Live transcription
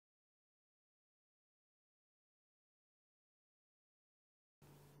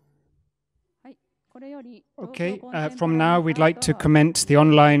Okay, from now we'd like to commence the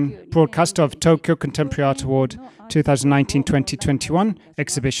online broadcast of Tokyo Contemporary Art Award 2019-2021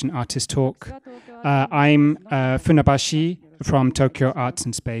 Exhibition Artist Talk. I'm Funabashi from Tokyo Arts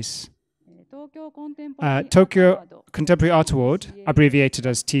and Space. Tokyo Contemporary Art Award, abbreviated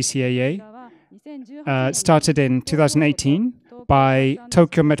as TCAA, started in 2018 by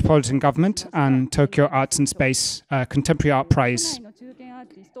Tokyo Metropolitan Government and Tokyo Arts and Space Contemporary Art Prize.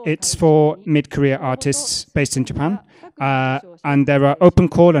 It's for mid-career artists based in Japan, and there are open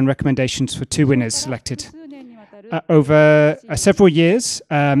call and recommendations for 2 winners selected. Over several years,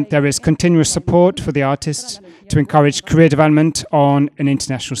 there is continuous support for the artists to encourage career development on an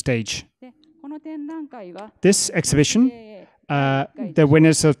international stage. This exhibition, the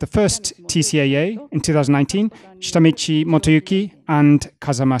winners of the first TCAA in 2019, Shitamichi, Motoyuki, and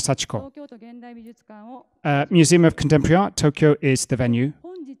Kazama, Sachiko. Museum of Contemporary Art, Tokyo is the venue.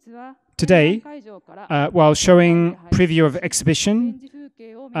 Today, while showing preview of exhibition,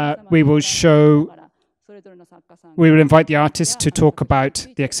 we will invite the artists to talk about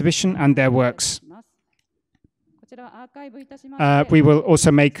the exhibition and their works. We will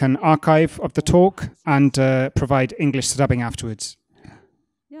also make an archive of the talk and provide English dubbing afterwards.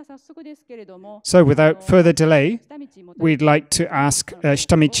 So without further delay, we'd like to ask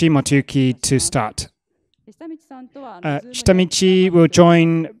Shitamichi Motoyuki to start. Shitamichi will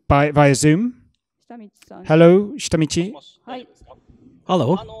join via Zoom. Hello, Shitamichi.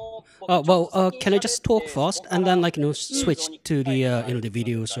 Hello. Can I just talk first and then, switch to the, the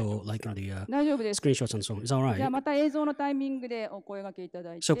videos or the screenshots and so on? Is that all right?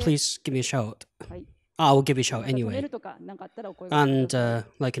 So please give me a shout. I will give you a shout anyway. And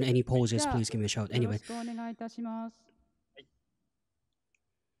in any pauses, please give me a shout anyway.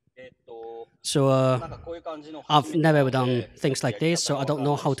 So I've never done things like this, so I don't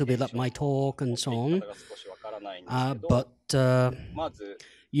know how to build up my talk and so on. But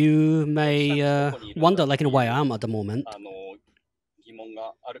you may wonder where I am at the moment.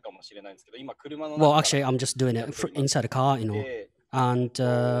 Well, actually, I'm just doing it inside the car, and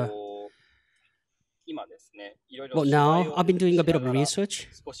well, now I've been doing a bit of research,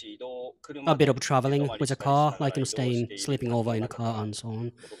 a bit of traveling with a car, sleeping over in a car and so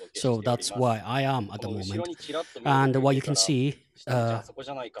on. So that's why I am at the moment. And what you can see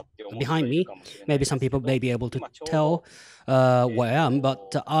behind me, maybe some people may be able to tell where I am,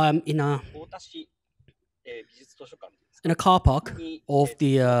 but I'm in a car park of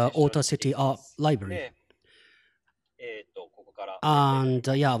the Ota City Art Library. And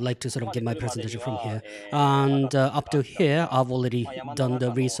yeah, I'd like to sort of give my presentation from here. And up to here, I've already done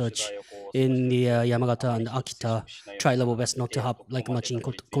the research in the Yamagata and Akita. Try level best not to have much in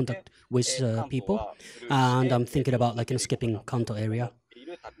contact with people. And I'm thinking about skipping Kanto area.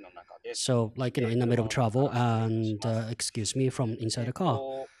 So in the middle of travel, and excuse me from inside the car.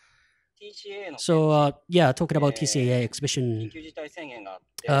 So yeah, talking about TCAA exhibition,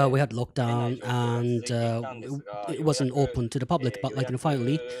 we had lockdown and it wasn't open to the public, but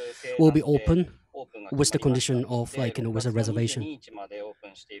finally will be open with the condition of with a reservation,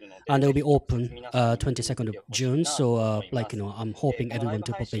 and it will be open 22nd of June. So I'm hoping everyone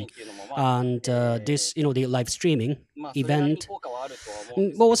to pop in, and this the live streaming event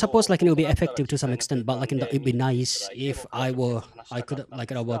was supposed it will be effective to some extent, but it'd be nice if I could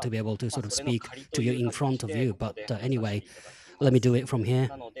to be able to sort of speak to you in front of you. But anyway, let me do it from here.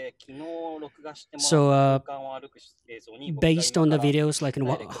 So based on the videos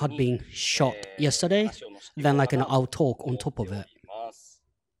what had been shot yesterday, then I'll talk on top of it.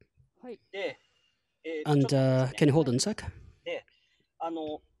 And can you hold on a sec?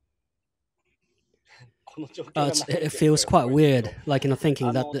 It feels quite weird,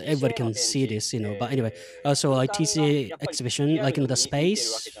 thinking that everybody can see this, But anyway, so TCA exhibition, the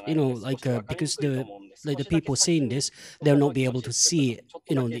space, because the people seeing this, they'll not be able to see it,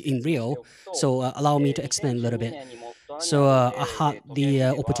 in real. So allow me to explain a little bit. So I had the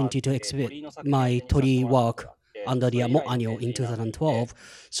opportunity to exhibit my Tori work under the MOT annual in 2012.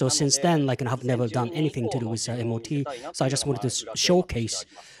 So since then, I've never done anything to do with MOT. So I just wanted to showcase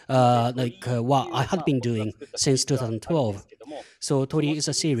what I had been doing since 2012. So Tori is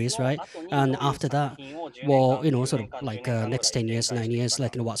a series, right? And after that, well, sort of next 10 years, 9 years,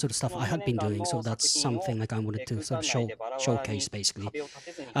 what sort of stuff I had been doing. So that's something I wanted to sort of showcase basically.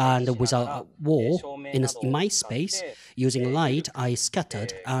 And without a wall in my space, using light, I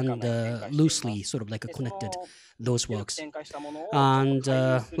scattered and loosely sort of connected those works, and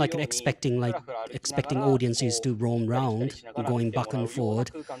expecting audiences to roam around, going back and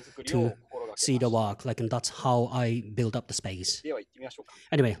forward to see the work, and that's how I build up the space.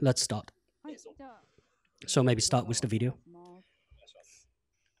 Anyway, let's start. So maybe start with the video.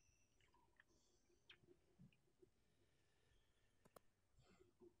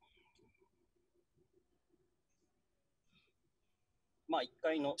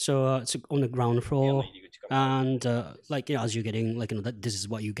 So it's on the ground floor, and like as you're getting that this is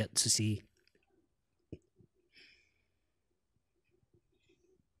what you get to see.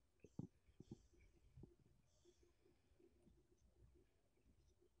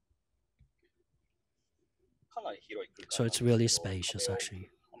 So it's really spacious actually,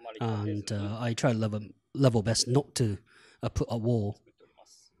 and I try level best not to put a wall.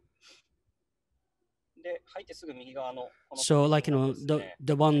 So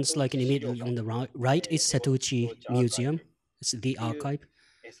the ones immediately on the right is Setouchi Museum. It's the archive.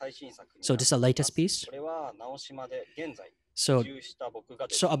 So this is the latest piece. So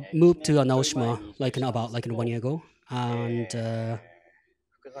I moved to Naoshima about 1 year ago, and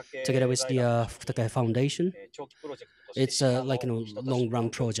together with the Futakae Foundation, it's a long run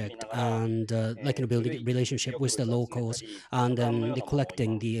project, and building relationship with the locals, and then the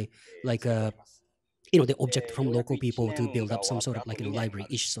collecting the the object from local people to build up some sort of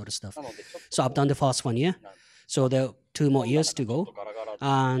library-ish sort of stuff. So I've done the first 1 year. So there are 2 more years to go.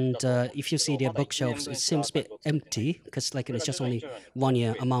 And if you see their bookshelves, it seems a bit empty because it's just only 1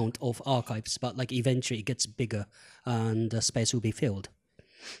 year amount of archives, but eventually it gets bigger and the space will be filled.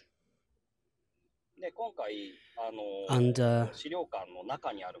 And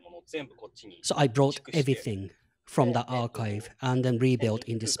so I brought everything from the archive and then rebuilt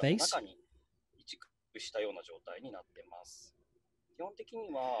in the space.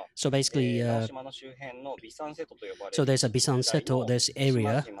 So basically, so there's a Bisan Seto, there's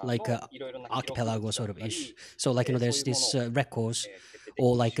area like archipelago sort of ish. So there's this records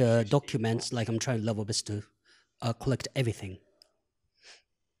or documents. I'm trying level best to collect everything.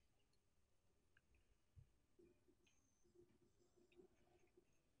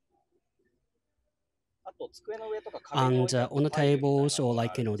 And on the tables or on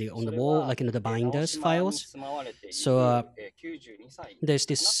the wall, the binders files. So there's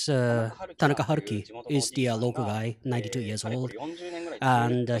this Tanaka Haruki is the local guy, 92 years old,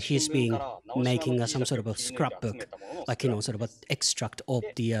 and he's been making some sort of a scrapbook, sort of an extract of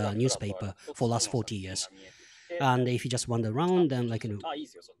the newspaper for last 40 years. And if you just wander around, then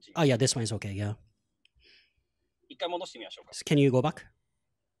oh yeah, this one is okay, yeah. Can you go back?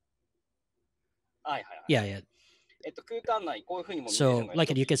 Yeah. So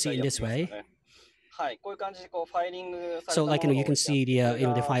you can see in this way. So you can see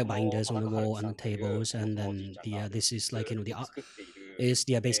the the file binders on the wall and the tables, and then this is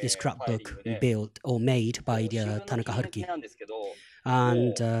the basically scrapbook built or made by the Tanaka Haruki.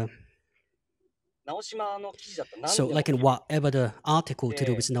 And so whatever the article to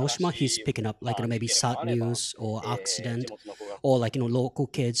do with Naoshima, he's picking up maybe sad news or accident or local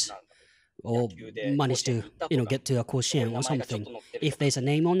kids, or manage to get to a Koshien or something. If there's a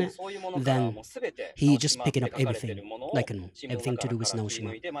name on it, then he just picking up everything, everything to do with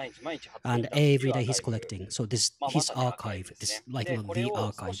Naoshima, and every day he's collecting. So this his archive, this the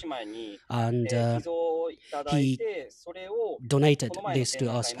archive, and he donated this to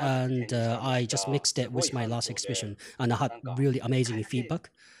us, and I just mixed it with my last exhibition, and I had really amazing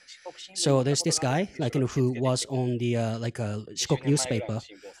feedback. So there's this guy who was on the Shikoku newspaper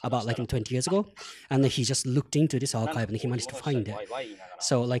about 20 years ago, and he just looked into this archive and he managed to find it.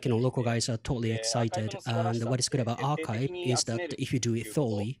 So local guys are totally excited, and what is good about archive is that if you do it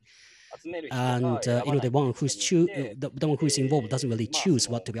thoroughly, and the one who's involved doesn't really choose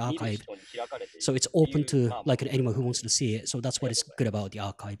what to be archived, so it's open to anyone who wants to see it. So that's what is good about the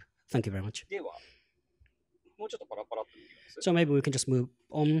archive. Thank you very much. So maybe we can just move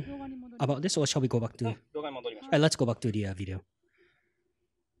on about this, or shall we go back to let's go back to the video.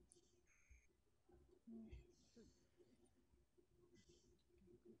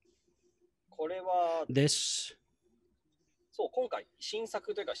 This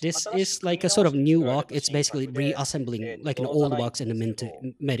is a sort of new work. It's basically reassembling an old works and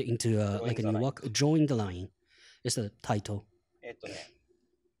made it into a new work. Drawing the Line is the title.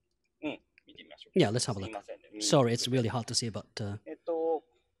 Yeah, let's have a look. Sorry, it's really hard to see, but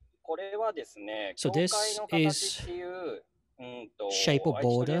so this is Shape of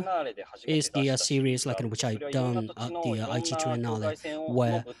Border is the series which I've done at the Aichi Triennale,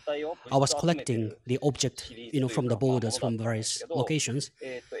 where I was collecting the object from the borders from various locations.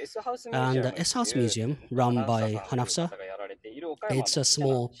 And the S-House Museum, run by Hanafsa, it's a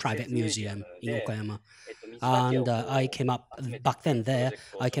small private museum in Okayama. And I came up back then there.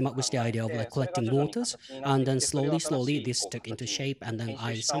 I came up with the idea of like collecting waters, and then slowly this took into shape, and then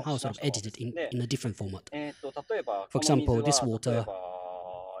I somehow sort of edited in a different format. For example, this water.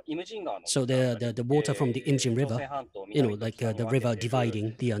 So the water from the Imjin River, like the river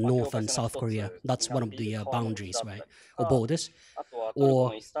dividing the North and South Korea. That's one of the boundaries, right, or borders,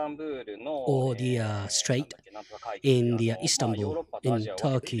 or the strait in the Istanbul in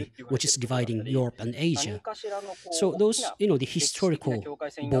Turkey, which is dividing Europe and Asia. So those, the historical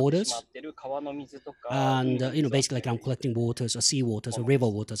borders, and basically like I'm collecting waters or sea waters or river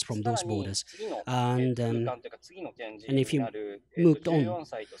waters from those borders, and if you moved on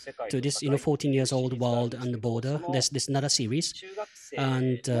to this 14 years old world and the border, there's this another series,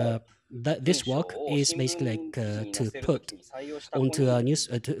 and this work is basically like to put onto a news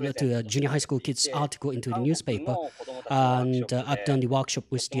to a junior high school kids article into the newspaper, and I've done the workshop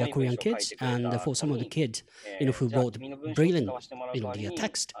with the Korean kids, and for some of the kids who wrote brilliant the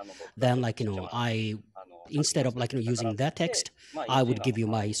text, then I, instead of using that text, I would give you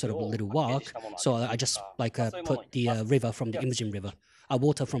my sort of little work. So I just put the river from the Imjin River,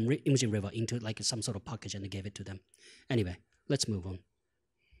 water from Imjin River into like some sort of package, and I gave it to them. Anyway, let's move on.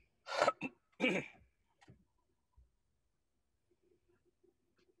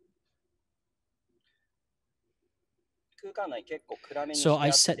 So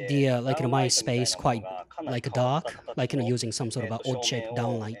I set the my space quite dark, using some sort of odd shaped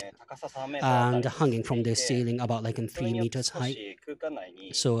downlight, and hanging from the ceiling about 3 meters high.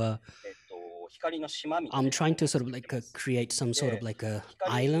 So I'm trying to sort of create some sort of a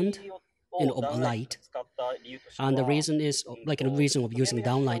island of light, and the reason is the reason of using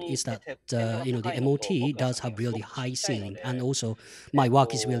downlight is that the MOT does have really high ceiling, and also my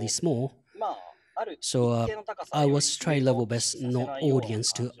work is really small. So I was trying level best not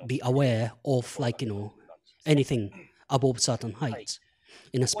audience to be aware of anything above certain heights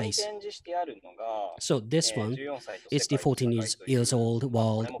in a space. So this one is the 14 years old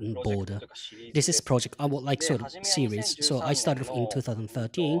world border. This is project I would sort of series. So I started in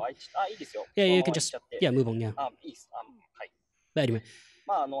 2013. Yeah, you can just move on. Yeah. But anyway,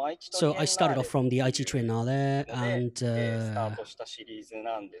 so I started off from the Aichi Triennale, and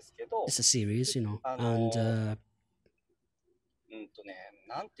it's a series, and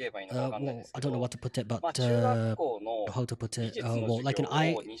well, I don't know what to put it, but how to put it? Well,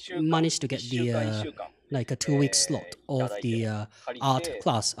 I managed to get the a 2 week slot of the art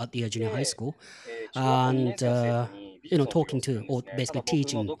class at the junior high school, and talking to, or basically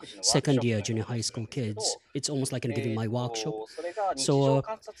teaching second year junior high school kids. It's almost like giving my workshop. So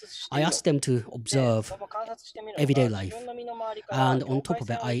I asked them to observe everyday life, and on top of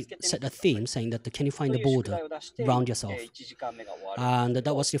it, I set a theme saying that can you find the border around yourself, and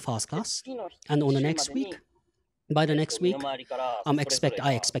that was the first class. And on the next week, by the next week,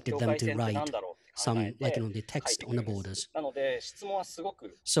 I expected them to write some the text on the borders.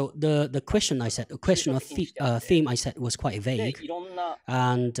 So the question I set, a question or theme I set was quite vague,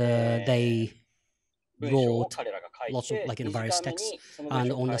 and they wrote lots of various texts.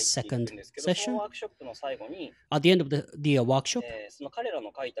 And on the second session, at the end of the workshop,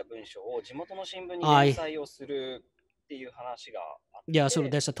 so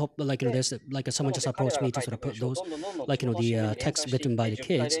there's a top there's someone just approached me to sort of put those the text written by the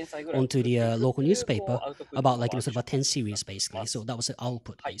kids onto the local newspaper about sort of a 10 series basically. So that was the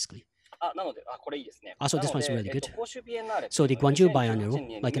output basically. So this one's really good. So the Gwangju Biennial,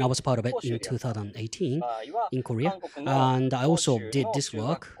 I was part of it in 2018 in Korea, and I also did this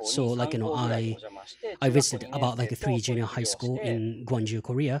work. So I visited about 3 junior high school in Gwangju,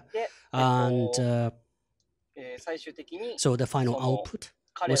 Korea, and so the final output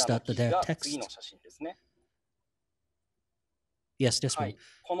was that their text. Yes, this one.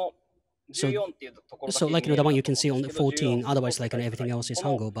 So the one you can see on the 14, otherwise everything else is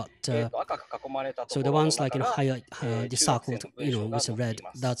Hangul, but so the ones highlight the circled with a red,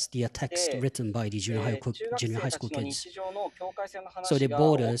 that's the text written by the junior high school kids. So the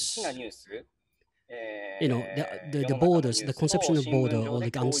borders, the borders, the conception of border, or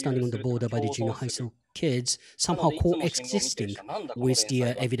understanding of the border by the junior high school kids somehow coexisting with the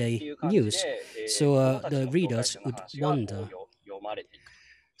everyday news. So the readers would wonder.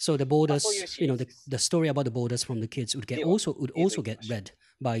 So the borders, the story about the borders from the kids would also get read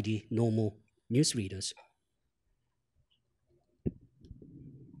by the normal news readers.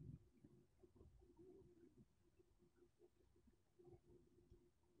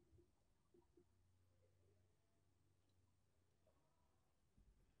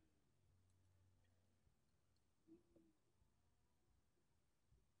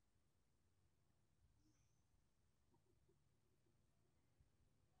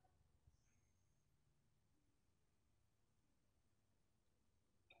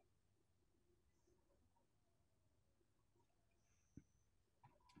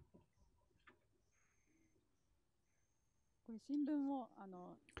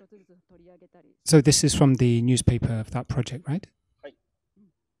 So this is from the newspaper of that project, right?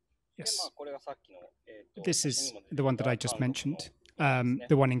 Yes. This is the one that I just mentioned,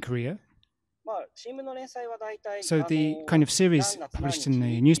 the one in Korea. So the kind of series published in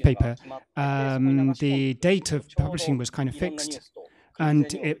the newspaper, the date of publishing was kind of fixed,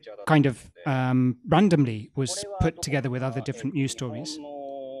 and it kind of randomly was put together with other different news stories.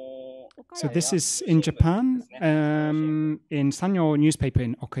 So this is in Japan, in Sanyo newspaper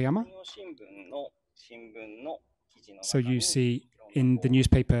in Okayama. So you see in the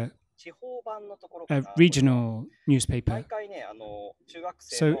newspaper, a regional newspaper.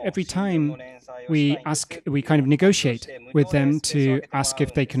 So every time we kind of negotiate with them to ask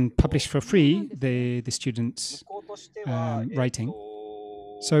if they can publish for free the students' writing.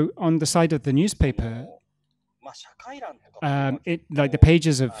 So on the side of the newspaper, like the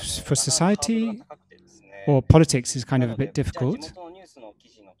pages for society or politics is kind of a bit difficult.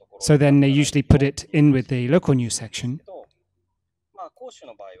 So then they usually put it in with the local news section.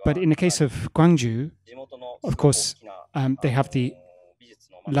 But in the case of Gwangju, of course, they have the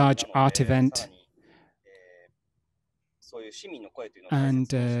large art event, and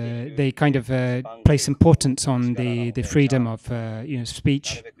they kind of place importance on the freedom of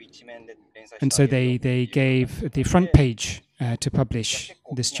speech. And so they gave the front page to publish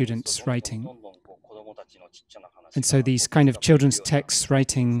the students' writing. And so these kind of children's texts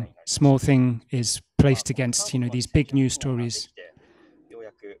writing small thing is placed against these big news stories.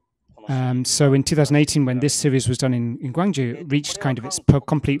 So in 2018, when this series was done in Gwangju, it reached kind of its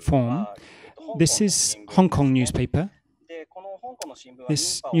complete form. This is Hong Kong newspaper.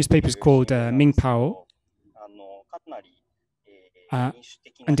 This newspaper is called Mingpao,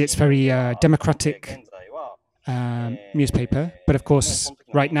 and it's very democratic newspaper. But of course,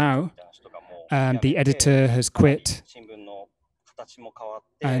 right now, the editor has quit,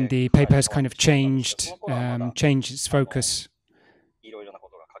 and the paper has kind of changed its focus.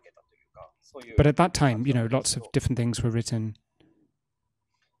 But at that time, lots of different things were written.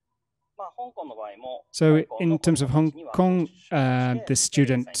 So in terms of Hong Kong, the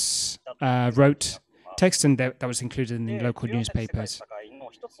students wrote text, and that was included in the local newspapers.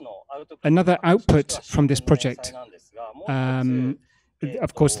 Another output from this project,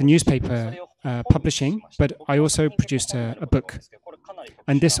 of course, the newspaper publishing, but I also produced a book.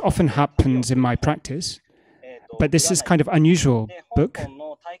 And this often happens in my practice, but this is kind of unusual book.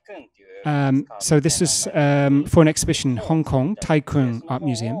 So this is for an exhibition in Hong Kong, Taikun Art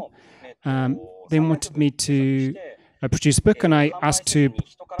Museum. They wanted me to produce a book, and I asked to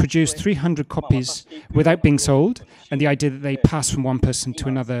produce 300 copies without being sold, and the idea that they pass from one person to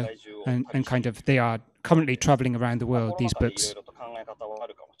another, and kind of they are currently traveling around the world, these books.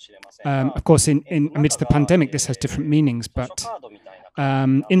 Of course, amidst the pandemic, this has different meanings, but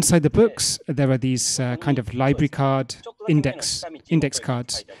inside the books, there are these kind of library card index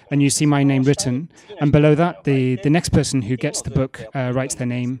cards, and you see my name written, and below that, the next person who gets the book writes their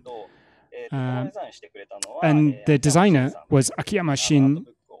name. And the designer was Akiyama Shin,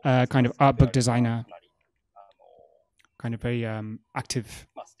 kind of art book designer, kind of very active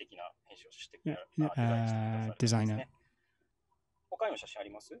designer.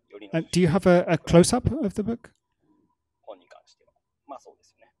 Do you have a close-up of the book?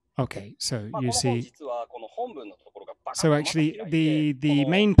 Okay, so you see. So actually, the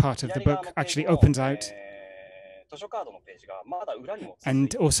main part of the book actually opens out.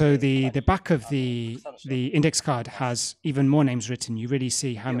 And also the back of the index card has even more names written. You really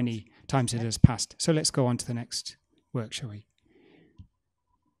see how many times it has passed. So let's go on to the next work, shall we?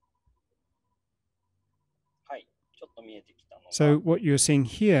 So what you're seeing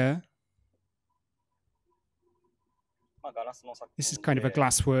here, this is kind of a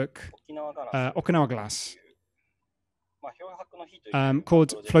glass work, Okinawa glass,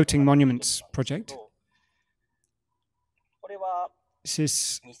 called Floating Monuments Project. This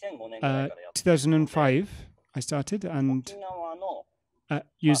is 2005 I started, and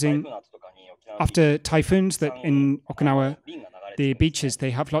using, after typhoons that in Okinawa, the beaches,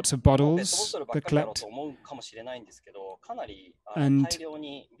 they have lots of bottles that collect. And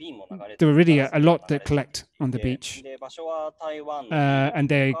there are really a lot that collect on the beach. And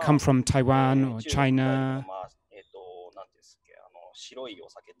they come from Taiwan or China.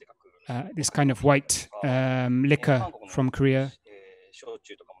 This kind of white liquor from Korea.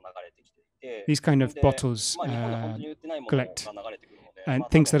 These kind of bottles collect, and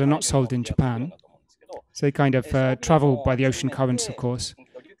things that are not sold in Japan. So they kind of travel by the ocean currents, of course.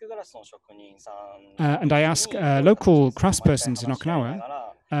 And I ask local craftspersons in Okinawa,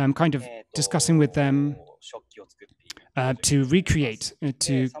 kind of discussing with them to recreate,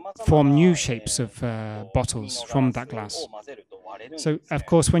 to form new shapes of bottles from that glass. So, of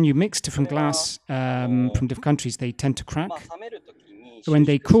course, when you mix different glass from different countries, they tend to crack. When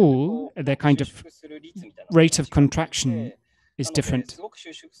they cool, their kind of rate of contraction is different.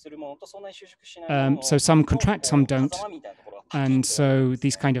 So some contract, some don't. And so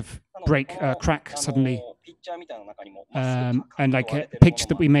these kind of crack suddenly. And like a picture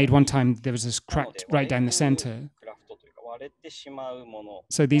that we made one time, there was this cracked right down the center.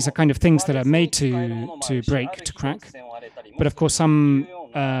 So these are kind of things that are made to break, to crack. But of course, some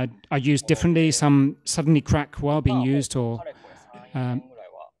are used differently. Some suddenly crack while being used. So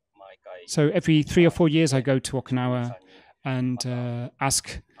every 3 or 4 years, I go to Okinawa and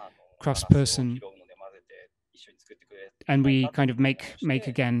ask craftsperson, and we kind of make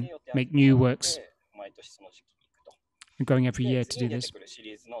new works. I'm going every year to do this.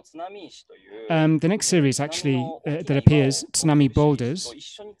 The next series actually that appears, Tsunami Boulders,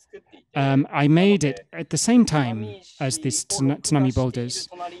 I made it at the same time as this Tsunami Boulders.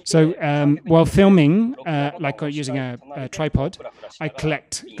 So while filming, like using a tripod, I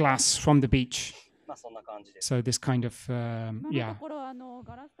collect glass from the beach. So this kind of, yeah.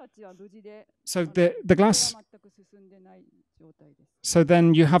 So the glass, so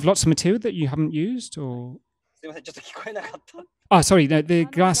then you have lots of material that you haven't used, or? Oh, sorry, the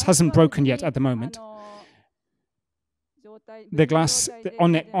glass hasn't broken yet at the moment. The glass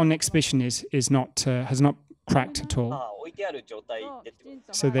on exhibition is not has not cracked at all.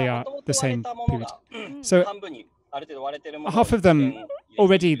 So they are the same period. So half of them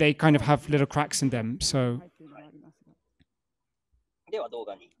already they kind of have little cracks in them. So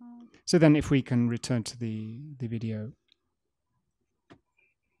then if we can return to the video.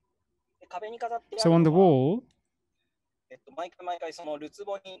 So on the wall,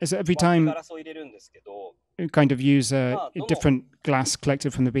 so every time you kind of use a different glass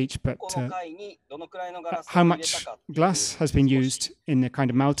collected from the beach, but how much glass has been used in the kind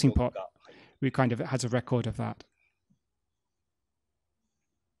of melting pot, we kind of has a record of that.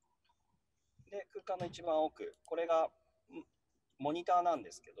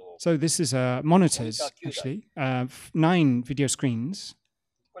 So this is monitors, actually, 9 video screens.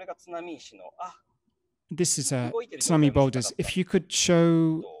 This is Tsunami Boulders. If you could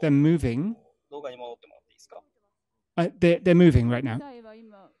show them moving. They're moving right now.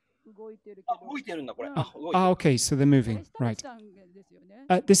 Okay, so they're moving, right.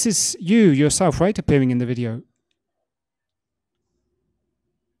 This is you yourself, right, appearing in the video?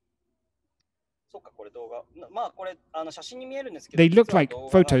 They look like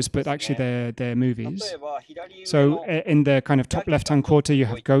photos, but actually they're movies. So in the kind of top left-hand quarter, you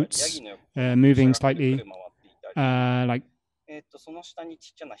have goats moving slightly, like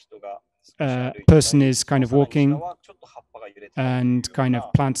person is kind of walking, and kind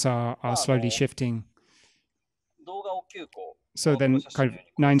of plants are slowly shifting. So then kind of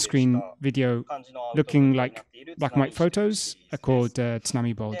 9-screen video looking like black and white photos are called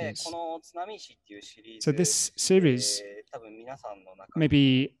Tsunami Boulders. So this series,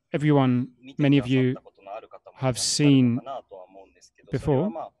 maybe many of you have seen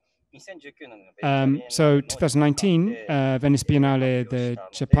before. So 2019, Venice Biennale, the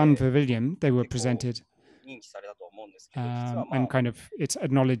Japan Pavilion, they were presented, and kind of it's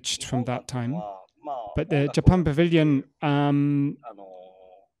acknowledged from that time. But the Japan Pavilion, Yasuro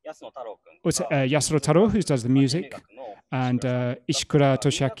Taro, who does the music, and Ishikura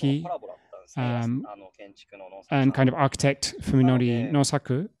Toshiaki, and kind of architect Fuminori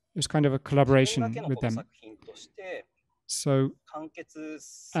Nosaku. It was kind of a collaboration with them. So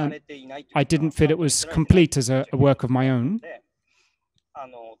I didn't feel it was complete as a work of my own.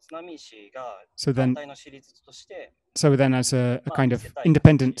 So then as a kind of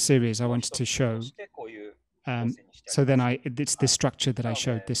independent series, I wanted to show. So then it's this structure that I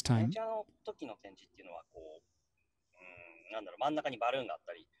showed this time.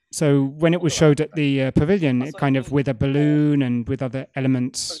 So when it was showed at the pavilion, it kind of with a balloon and with other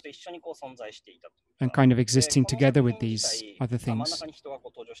elements, and kind of existing together with these other things.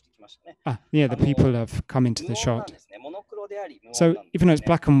 Yeah, the people have come into the shot. So even though it's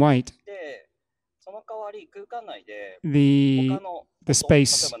black and white, the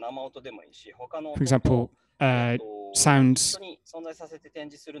space, for example, sounds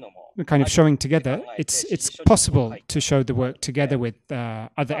kind of showing together, it's possible to show the work together with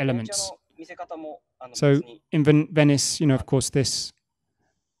other elements. So in Venice, of course, this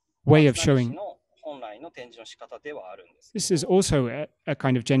way of showing, this is also a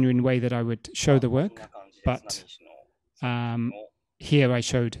kind of genuine way that I would show the work, but here I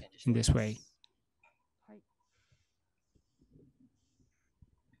showed in this way.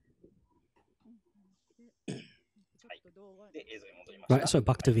 Right, so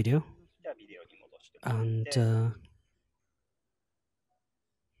back to video. And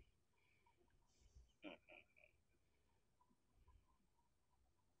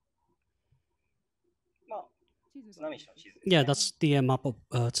yeah, that's the map of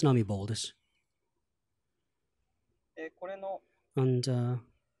tsunami boulders. And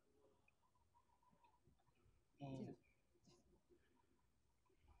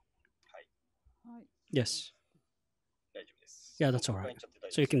yes, yeah, that's all right.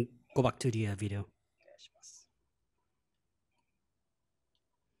 So you can go back to the video.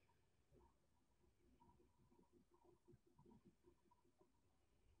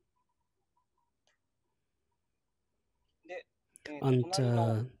 And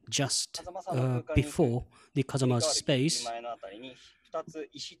just before the Kazama's space,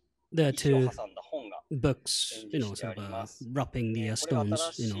 there are two books, sort of wrapping the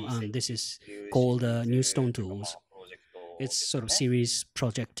stones, and this is called New Stone Tools. It's sort of series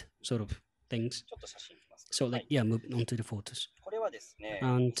project sort of things. So like, yeah, moving on to the photos.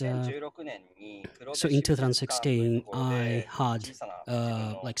 And so in 2016, I had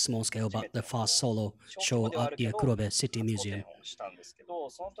like small scale but the fast solo show at the Kurobe City Museum.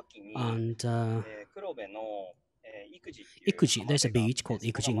 And Ikuji, there's a beach called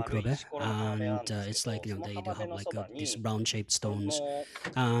Ikuji in Kurobe, and it's like, they do have like these round shaped stones,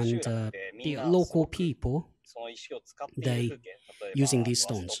 and the local people, they using these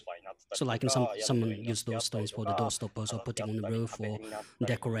stones. So like, someone use those stones for the door stoppers or putting on the roof or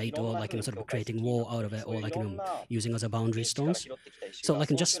decorate, or like, sort of creating wall out of it, or like, using as a boundary stones. So like,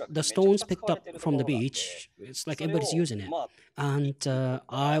 just the stones picked up from the beach, it's like everybody's using it. And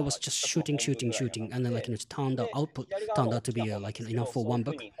I was just shooting, and then like, output turned out to be like, enough for one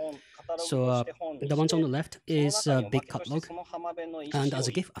book. So the ones on the left is a big catalog, and as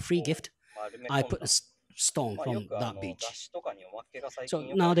a free gift, I put a stone from that beach. So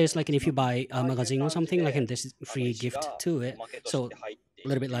nowadays, like, if you buy a magazine or something, like, and there's a free gift to it. So a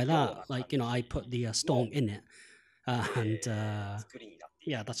little bit like that, like, I put the stone in it, and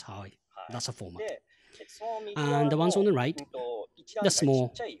yeah, that's a format. And the ones on the right, the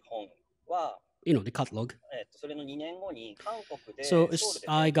small, the catalog. So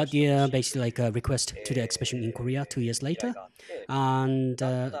I got the basically like a request to the exhibition in Korea 2 years later, and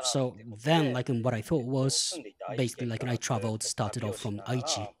so then like, what I thought was basically like, I started off from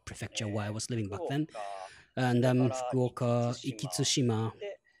Aichi prefecture where I was living back then, and then Fukuoka, Ikitsushima,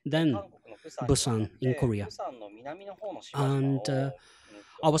 then Busan in Korea, and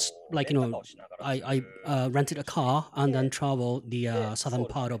I was like, I rented a car and then traveled the southern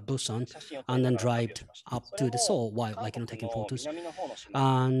part of Busan, and then drive up to the Seoul while like, taking photos.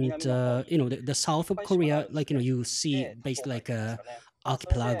 And the south of Korea, like, you see basically like a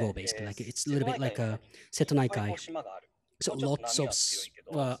archipelago, basically like it's a little bit like a Seto Naikai. So lots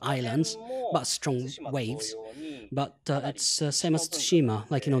of islands, but strong waves. But it's same as Tsushima,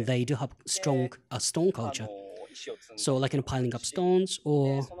 like, they do have strong stone culture. So like, piling up stones,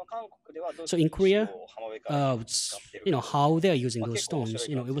 or so in Korea, how they're using those stones,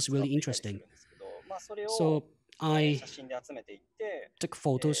 it was really interesting. So I took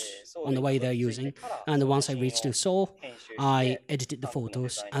photos on the way they're using, and once I reached to Seoul, I edited the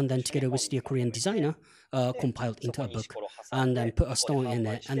photos, and then together with the Korean designer, compiled into a book, and then put a stone in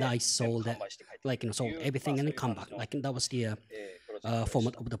it, and I sold it, like, sold everything and then come back. Like, that was the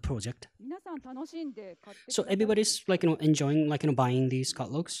format of the project. So everybody's like, enjoying like, buying these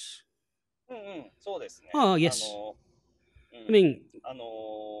catalogs. Oh yes, I mean,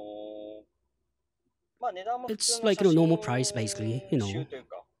 it's like, normal price basically,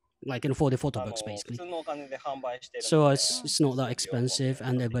 like, for the photo books basically. So it's not that expensive,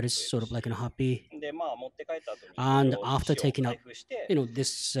 and everybody's sort of like, happy. And after taking out,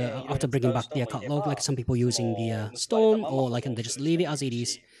 this after bringing back the catalog, like, some people using the stone, or like, and they just leave it as it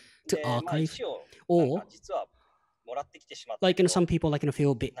is to archive, or like, some people like,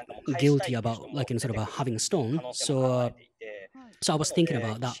 feel a bit guilty about like, sort of having a stone. So so I was thinking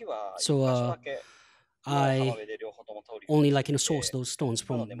about that. So I only like, source those stones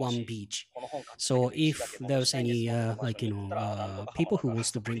from one beach. So if there's any like, people who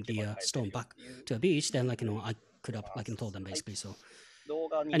wants to bring the stone back to a beach, then like, I could have like, told them basically. So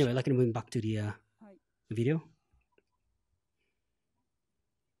anyway, like, moving back to the video.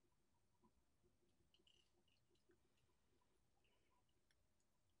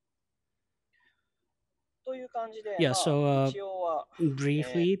 Yeah, so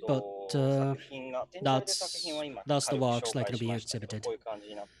briefly, but that's the works like, being exhibited.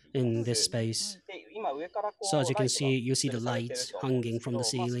 in this space. So as you can see, you see the lights hanging from the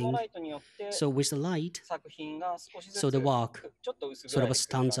ceiling. So with the light, so the work sort of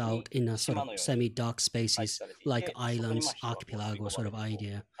stands out in a sort of semi-dark spaces like islands, archipelago sort of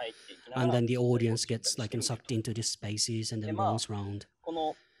idea. And then the audience gets like sucked into these spaces and then roams around.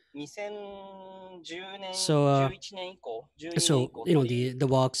 So, the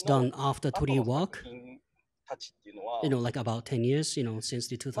works done after 3D work, like about 10 years, since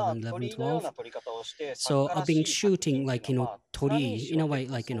the 2011-12. So I've been shooting like, 3D in a way,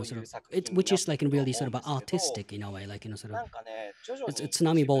 like, sort of, which is like really sort of artistic in a way, like, sort of,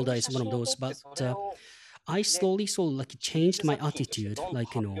 Tsunami Boulder is one of those, but I slowly sort of like changed my attitude,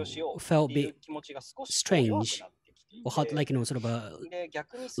 like, felt a bit strange or had like, sort of a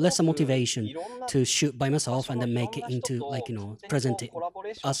lesser motivation to shoot by myself and then make it into like, present it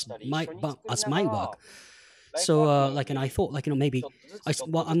as my work. So and I thought like, maybe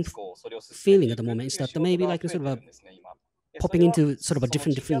what I'm feeling at the moment is that maybe like sort of a popping into sort of a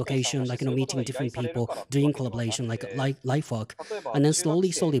different location, like, meeting different people, doing collaboration, like life work, and then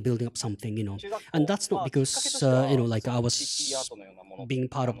slowly building up something, and that's not because like I was being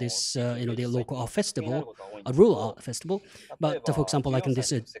part of this the local art festival, a rural art festival, but for example, like in this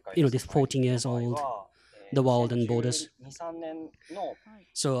this 14 years old, the world and borders.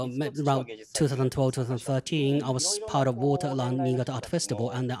 So around 2012, 2013, I was part of Waterland Niigata Art Festival,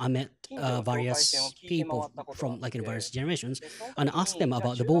 and I met various people from like various generations, and asked them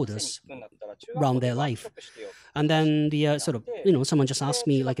about the borders around their life. And then the sort of someone just asked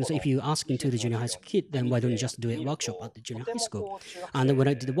me like, so if you ask into the junior high school kid, then why don't you just do a workshop at the junior high school? And then when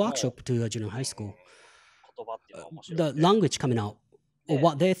I did the workshop to a junior high school, the language coming out or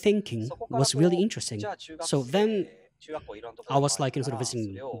what they're thinking was really interesting. So then I was like sort of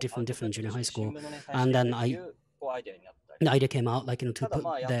visiting different junior high school, and then the idea came out like to put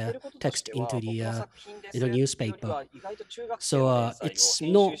their text into the newspaper. So it's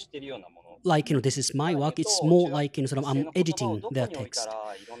not like this is my work. It's more like sort of I'm editing their text,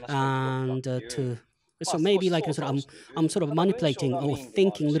 and so maybe like sort of I'm sort of manipulating or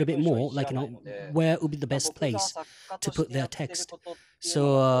thinking a little bit more like where would be the best place to put their text.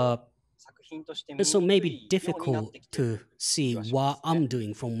 So so maybe difficult to see what I'm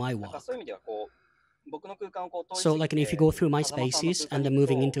doing from my work. So like if you go through my spaces and then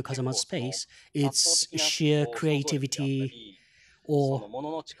moving into Kazama's space, it's sheer creativity or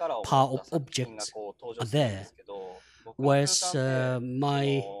power of objects are there. Whereas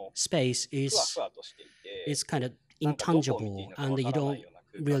my space is kind of intangible, and you don't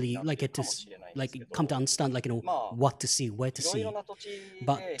really like get to like come to understand like what to see, where to see.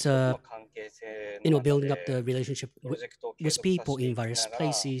 But building up the relationship with people in various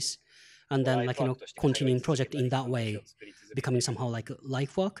places, and then like continuing project in that way, becoming somehow like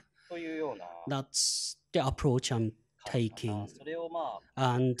life work. That's the approach I'm taking,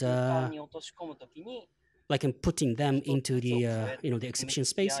 and like putting them into the the exhibition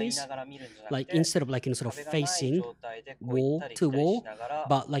spaces, like instead of like sort of facing wall to wall,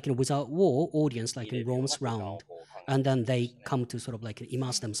 but like without wall, audience like roams round, and then they come to sort of like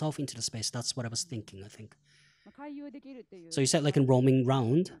immerse themselves into the space. That's what I was thinking, I think. So you said like roaming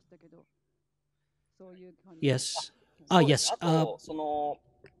round. Yes. Yes.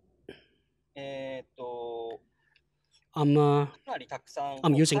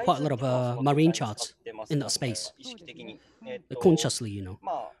 I'm using quite a lot of marine charts in that space, consciously,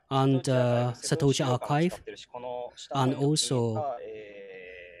 and Satoshi Archive, and also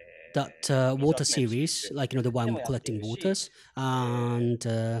that water series, like the one collecting waters, and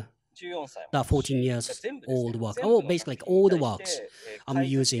that 14 years old work. Oh, basically like all the works, I'm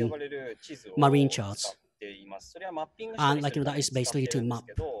using marine charts, and like that is basically to map.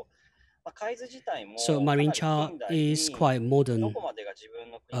 So marine chart is quite modern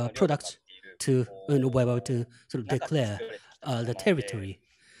product to be able to sort of declare the territory.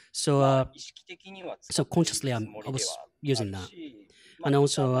 So so consciously I was using that, and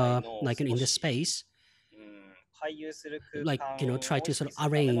also like in the space, like try to sort of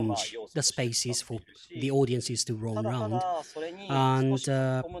arrange the spaces for the audiences to roam around, and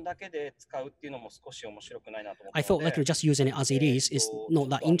I thought like just using it as it is not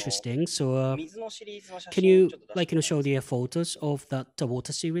that interesting. So can you like show the photos of that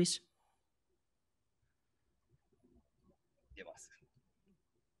water series?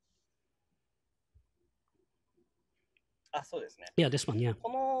 Yeah, this one, yeah.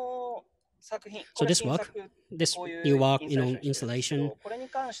 So this work, this new work, installation.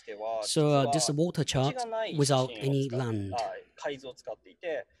 So this water chart without any land.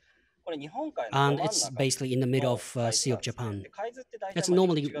 and it's basically in the middle of Sea of Japan. It's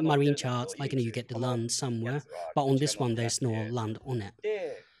normally marine charts, like you get the land somewhere, but on this one there's no land on it.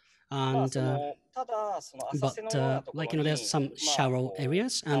 And like there's some shallow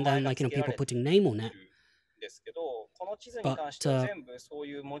areas, and then like people putting name on it. But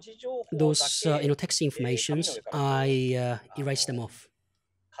those text informations, I erased them off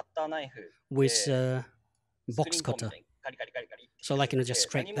with box cutter. So like just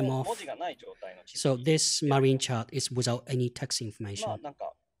scrape them off. So this marine chart is without any text information.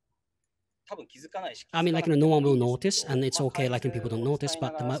 I mean, like no one will notice, and it's okay, like people don't notice.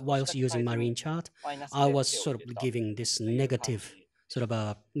 But whilst using marine chart, I was sort of giving this negative sort of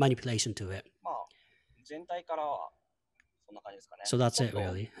a manipulation to it. So that's it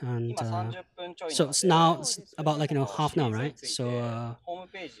really. And so it's now it's about like half an hour, right? So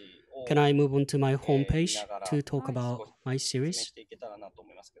can I move on to my homepage to talk about my series?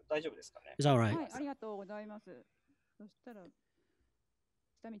 Is that all right?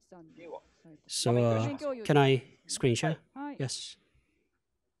 So can I screen share? Yes.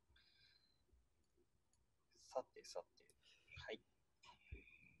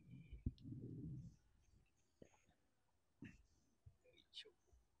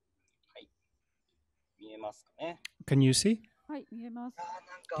 Can you see?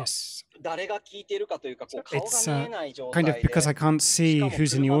 Yes. It's kind of because I can't see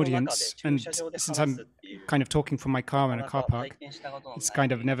who's in the audience, and since I'm kind of talking from my car in a car park, it's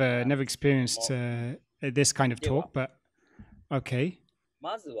kind of never experienced this kind of talk, but okay.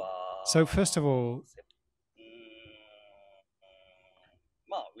 So first of all,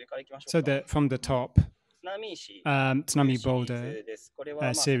 so from the top, Tsunami Boulder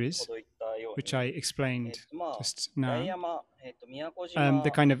series, which I explained just now.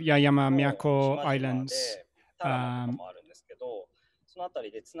 The kind of Yayama, Miyako Islands,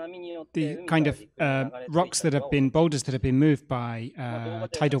 the kind of rocks that have been, boulders that have been moved by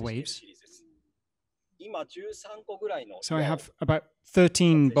tidal waves. So I have about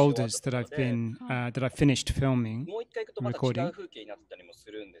 13 boulders that I've been that I've finished filming and recording.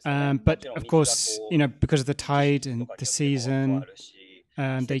 But of course, because of the tide and the season,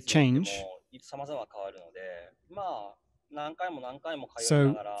 they change.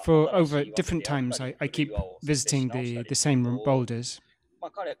 So for over different times, I keep visiting the same boulders.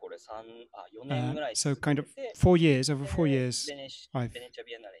 So kind of over 4 years,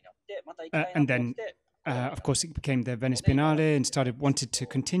 and then of course it became the Venice Biennale and wanted to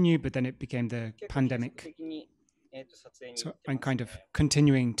continue, but then it became the pandemic. So I'm kind of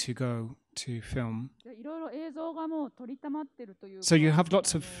continuing to go to film. So you have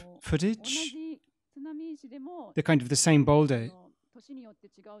lots of footage. The kind of the same boulder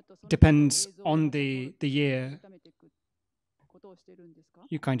depends on the year.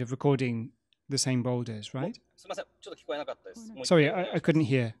 You're kind of recording the same boulders, right? Sorry, I couldn't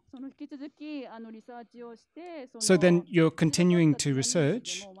hear. So then you're continuing to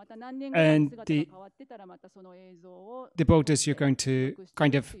research, and the boulders you're going to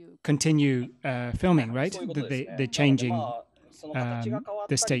kind of continue filming, right? They're changing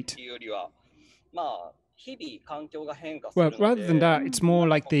the state. Well, rather than that, it's more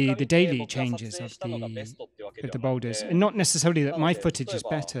like the daily changes of the boulders, and not necessarily that my footage is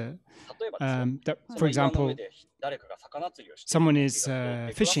better. That, for example, someone is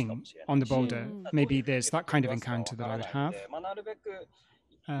fishing on the boulder. Maybe there's that kind of encounter that I would have.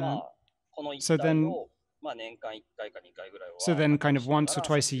 So then kind of once or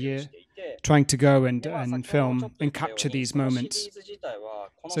twice a year, trying to go and film and capture these moments.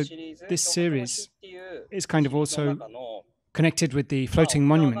 So this series is kind of also connected with the Floating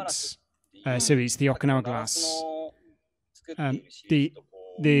Monuments series, the Okinawa glass.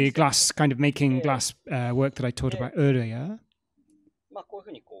 The glass, kind of making glass work that I talked about earlier.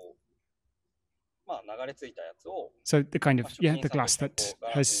 So the kind of, the glass that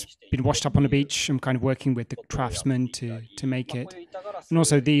has been washed up on the beach, I'm kind of working with the craftsmen to make it. And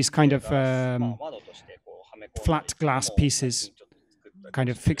also these kind of flat glass pieces kind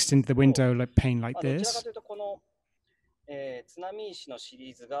of fixed into the window, like pane like this.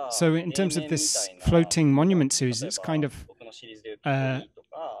 So in terms of this Floating Monument series, it's kind of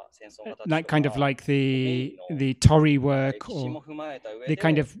like the Torii work, or the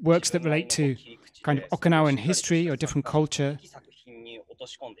kind of works that relate to kind of Okinawan history or different culture,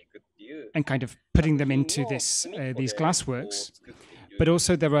 and kind of putting them into these glass works. But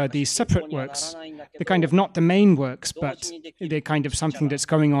also there are these separate works. They're kind of not the main works, but they're kind of something that's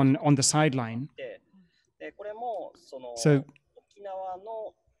going on the sideline. So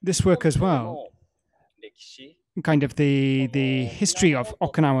this work as well kind of the history of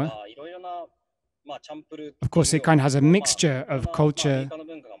Okinawa. Of course, it kind of has a mixture of culture.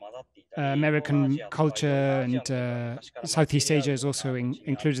 American culture and Southeast Asia is also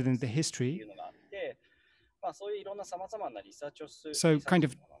included in the history. So kind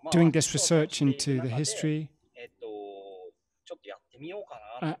of doing this research into the history,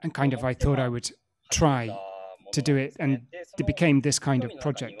 and kind of I thought I would try to do it, and it became this kind of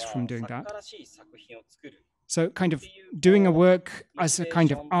project from doing that. So kind of doing a work as a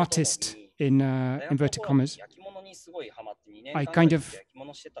kind of artist in inverted commas.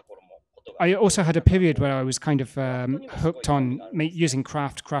 I also had a period where I was kind of hooked on using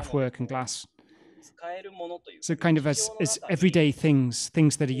craft work and glass. So kind of as everyday things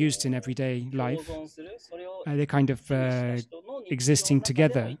that are used in everyday life, they're kind of existing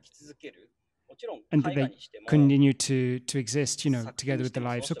together, and they continue to exist, together with their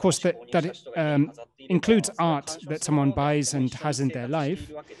lives. Of course, that includes art that someone buys and has in their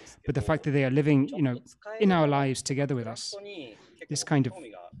life, but the fact that they are living, in our lives together with us. This kind of,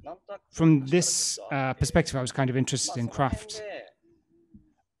 from this perspective, I was kind of interested in craft,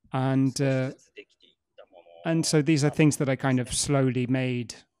 and so these are things that I kind of slowly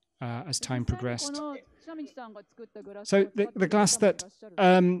made as time progressed. So the glass that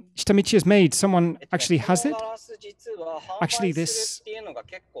Shitamichi has made, someone actually has it. Actually, this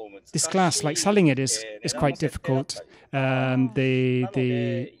glass, like selling it, is quite difficult.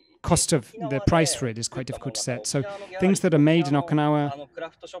 The cost of the price for it is quite difficult to set. So things that are made in Okinawa,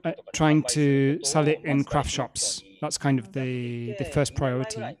 trying to sell it in craft shops, that's kind of the first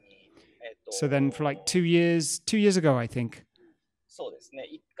priority. So then for like 2 years ago, I think,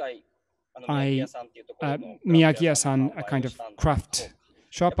 Miyagi-san, a kind of craft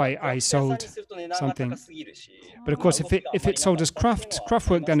shop, I sold something. But of course, if it's sold as craft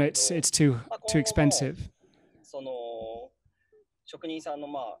work, then it's too expensive.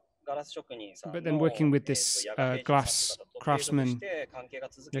 But then working with this glass craftsman,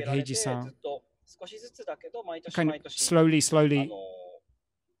 like Heiji-san, kind of slowly,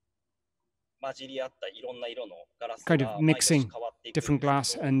 kind of mixing different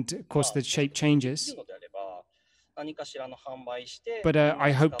glass, and of course the shape changes. But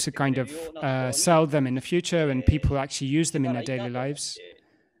I hope to kind of sell them in the future, and people actually use them in their daily lives.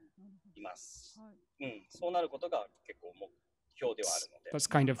 That's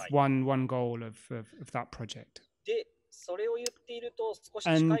kind of one goal of that project.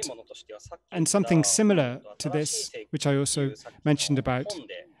 And something similar to this, which I also mentioned about,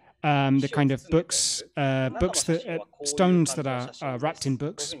 the kind of books that stones that are wrapped in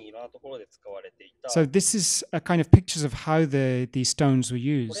books. So this is a kind of pictures of how these stones were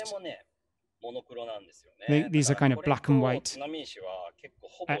used. These are kind of black and white,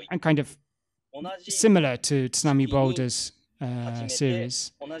 and kind of similar to Tsunami Boulder's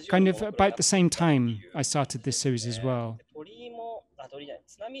series. Kind of about the same time I started this series as well.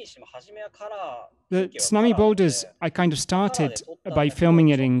 The Tsunami Boulders, I kind of started by filming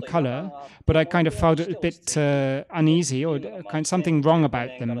it in color, but I kind of felt it a bit uneasy, or kind of something wrong about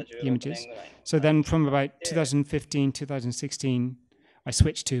them, the images. So then from about 2015, 2016, I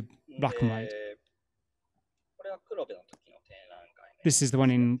switched to black and white. This is the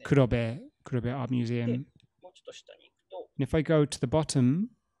one in Kurobe Art Museum. And if I go to the bottom,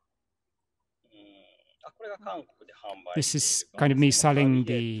 this is kind of me selling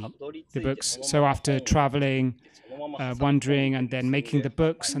the books. So after traveling, wandering, and then making the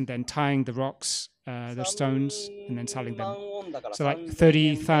books, and then tying the rocks, the stones, and then selling them. So like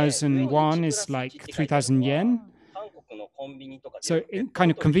 30,000 won is like 3,000 yen. So in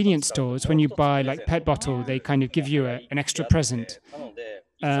kind of convenience stores, when you buy like pet bottle, they kind of give you an extra present.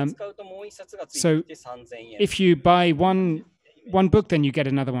 So if you buy one book, then you get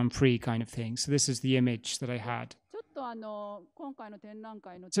another one free, kind of thing. So this is the image that I had.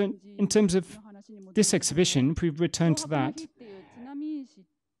 So in terms of this exhibition, if we return to that,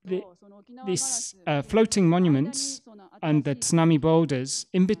 these floating monuments and the tsunami boulders,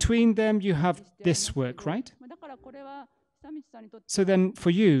 in between them you have this work, right? So then for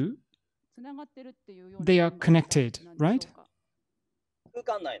you, they are connected, right?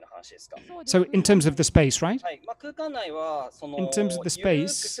 So in terms of the space, right? In terms of the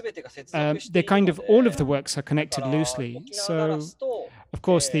space, they're kind of, all of the works are connected loosely. So, of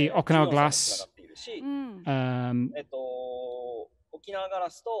course, the Okinawa glass,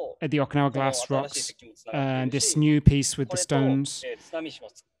 the Okinawa glass rocks, and this new piece with the stones,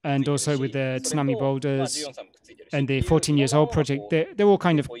 and also with the tsunami boulders, and the 14 years old project, they're all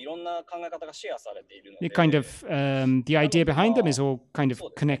kind of, the idea behind them is all kind of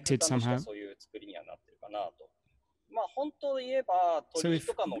connected somehow. So if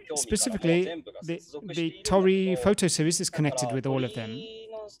specifically, the Tori photo series is connected with all of them.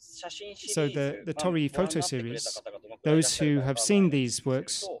 So the Tori photo series, those who have seen these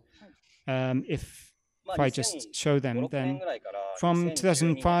works, if I just show them, then from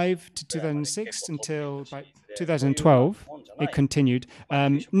 2005 to 2006 until about 2012, it continued.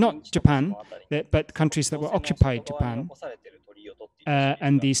 Not Japan, but countries that were occupied Japan,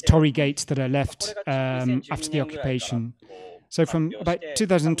 and these Torii gates that are left after the occupation. So from about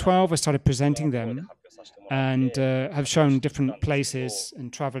 2012, I started presenting them and have shown different places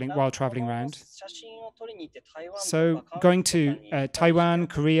and while traveling around. So going to Taiwan,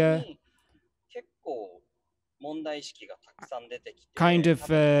 Korea, kind of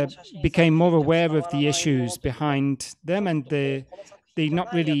became more aware of the issues behind them, and they're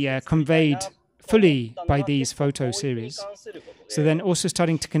not really conveyed fully by these photo series. So then also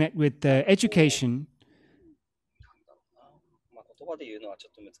starting to connect with education.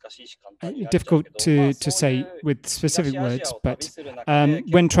 Difficult to say with specific words, but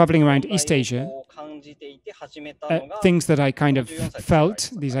when traveling around East Asia, things that I kind of felt,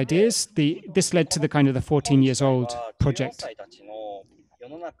 these ideas, this led to the kind of the 14 years old project.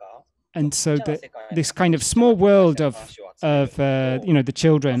 And so this kind of small world of the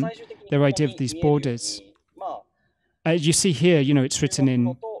children, their idea of these borders. You see here, it's written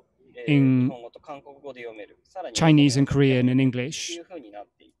in Chinese and Korean and English.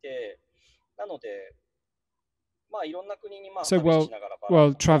 So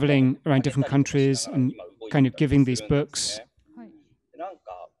while traveling around different countries and kind of giving these books,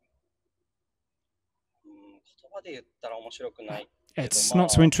 it's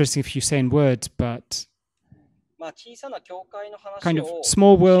not so interesting if you say in words, but kind of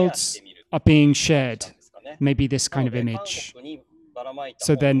small worlds are being shared, maybe this kind of image.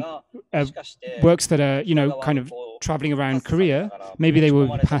 So then works that are, kind of traveling around Korea, maybe they will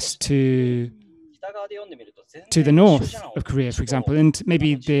be passed to the north of Korea, for example, and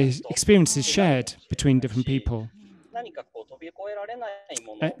maybe the experience is shared between different people.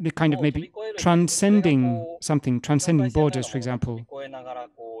 The kind of maybe transcending borders, for example.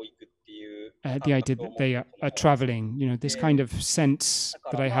 The idea that they are traveling, this kind of sense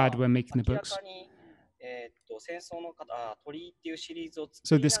that I had when making the books.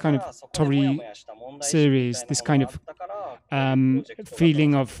 So this kind of Torii series, this kind of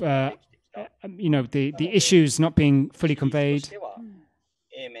feeling of, the issues not being fully conveyed,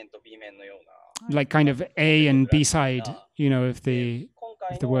 like kind of A and B side, of the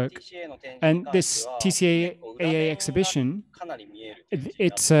work. And this TCAA exhibition,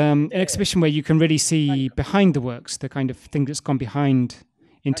 it's an exhibition where you can really see behind the works, the kind of thing that's gone behind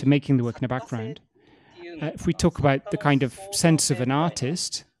into making the work in the background. If we talk about the kind of sense of an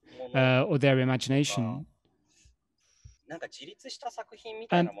artist or their imagination,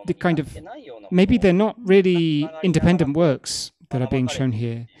 the kind of, maybe they're not really independent works that are being shown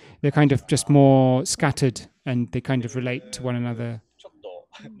here. They're kind of just more scattered and they kind of relate to one another.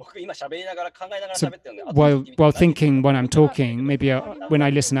 So while thinking when I'm talking, maybe when I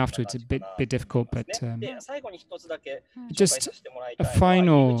listen afterwards, it's a bit difficult, but just a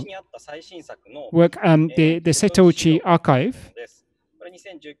final work, the Setouchi archive,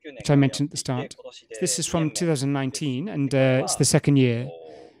 which I mentioned at the start. This is from 2019, and it's the second year.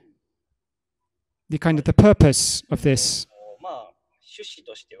 The kind of the purpose of this.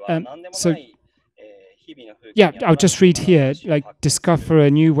 Yeah, I'll just read here, like, discover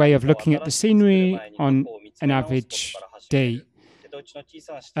a new way of looking at the scenery on an average day.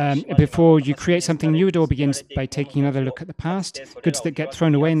 Before you create something new, it all begins by taking another look at the past, goods that get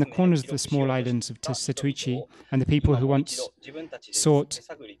thrown away in the corners of the small islands of Setouchi, and the people who once sought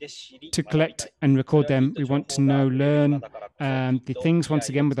to collect and record them. We want to know, learn the things once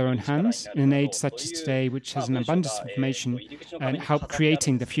again with our own hands, in an age such as today, which has an abundance of information, and help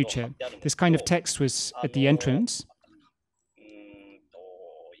creating the future. This kind of text was at the entrance.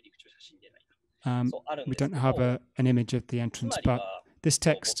 We don't have an image of the entrance, but this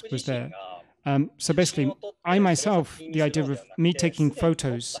text was there. So basically, I myself, the idea of me taking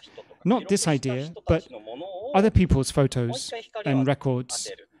photos, not this idea, but other people's photos and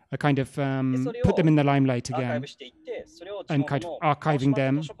records, I kind of put them in the limelight again and kind of archiving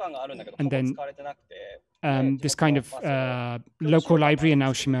them. And then this kind of local library in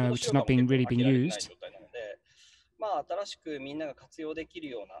Naoshima, which is not really being used.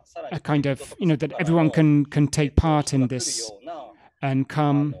 A kind of, that everyone can take part in this and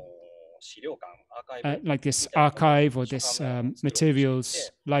come like this archive or this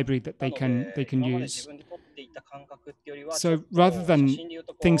materials library that they can use. So rather than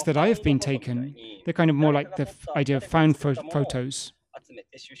things that I have been taken, they're kind of more like the idea of found photos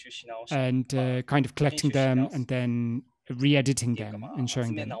and kind of collecting them and then re-editing them and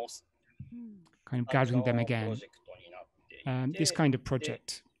showing them, kind of gathering them again. This kind of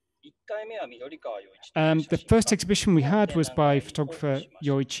project. The first exhibition we had was by photographer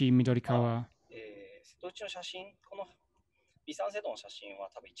Yoichi Midorikawa.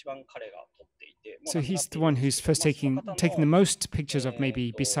 So he's the one who's first taking the most pictures of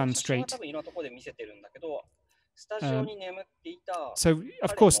maybe Bisan Strait. So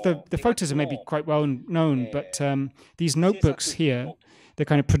of course the photos are maybe quite well known, but these notebooks here, they're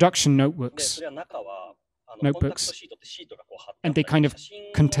kind of production notebooks, and they kind of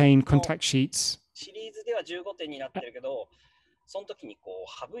contain contact sheets.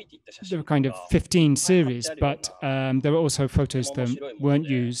 There were kind of 15 series, but there were also photos that weren't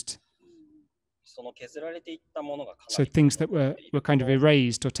used. So things that were kind of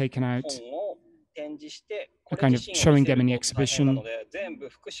erased or taken out, are kind of showing them in the exhibition.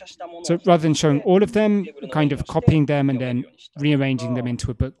 So rather than showing all of them, kind of copying them and then rearranging them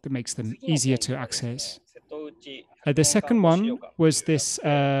into a book that makes them easier to access. The second one was this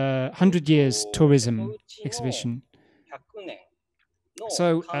 100 Years Tourism exhibition.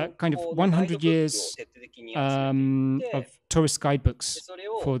 So kind of 100 years of tourist guidebooks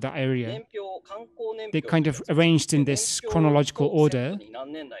for that area. They kind of arranged in this chronological order,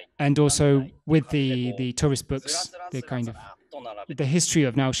 and also with the tourist books, they kind of the history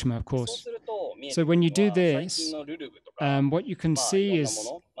of Naoshima, of course. So when you do this, what you can see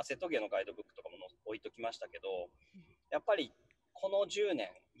is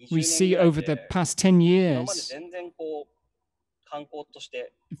we see over the past 10 years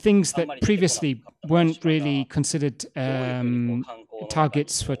things that previously weren't really considered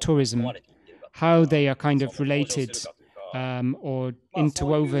targets for tourism, how they are kind of related or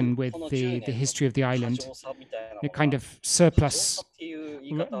interwoven with the history of the island. A kind of surplus,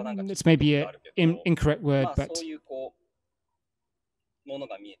 it's maybe an incorrect word, but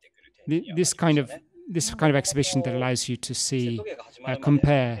this kind of exhibition that allows you to see,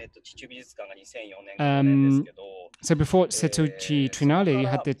 compare. So before Setouchi Trinale, you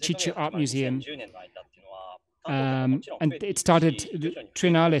had the Chichu Art Museum, and the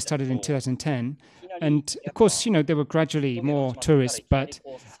Trinale started in 2010. And of course, you know, there were gradually more tourists, but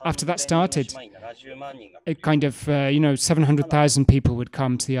after that started, it kind of, 700,000 people would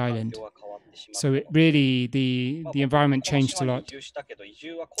come to the island. So it really, the environment changed a lot.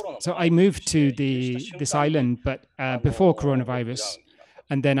 So I moved to this island, but before coronavirus,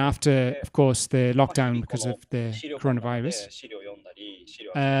 and then after, of course, the lockdown because of the coronavirus.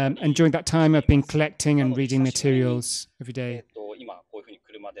 And during that time, I've been collecting and reading materials every day.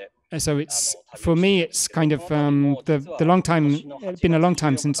 So it's, for me, it's kind of the long time. It's been a long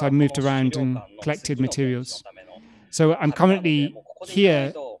time since I've moved around and collected materials. So I'm currently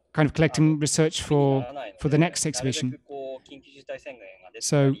here, kind of collecting research for the next exhibition.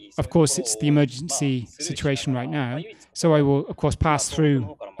 So of course it's the emergency situation right now. So I will of course pass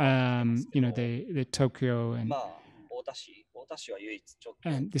through, the Tokyo and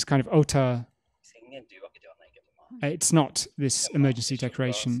this kind of Ota. It's not this emergency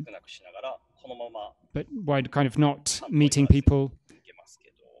declaration, but why kind of not meeting people.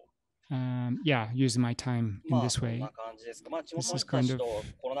 Using my time in this way. This is kind of,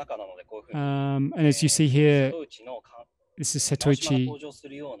 and as you see here, this is Setouchi,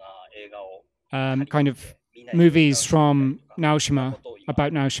 kind of movies from Naoshima,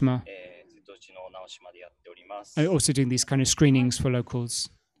 about Naoshima. I'm also doing these kind of screenings for locals.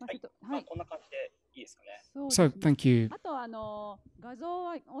 So thank you.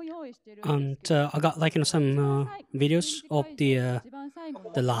 And I got some videos of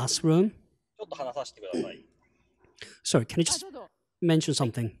the last room. Sorry, can you just mention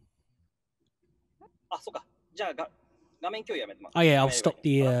something? Oh yeah, I'll stop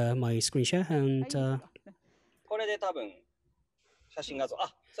my screen share and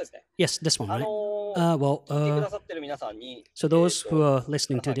yes, this one, right? So those who are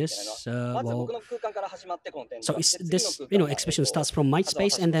listening to this, so this exhibition starts from my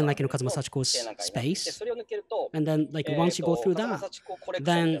space and then Kazama Sachiko's space, and then once you go through that,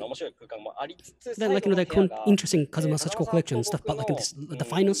 then the interesting Kazama Sachiko collection stuff. But the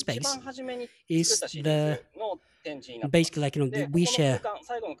final space is basically we share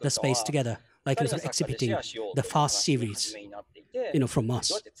the space together, exhibiting the fast series, from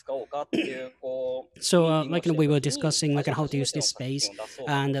us. So we were discussing how to use this space,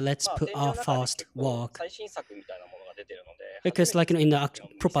 and let's put our fast work Because like in the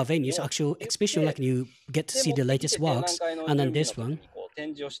proper venues, actual exhibition, like you get to see the latest works, and then this one.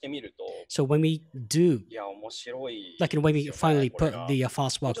 So when we do, like when we finally put the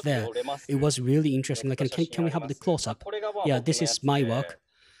fast work there, it was really interesting. Like, can we have the close up? Yeah, this is my work.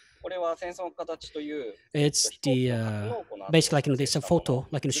 It's the basically like this a photo,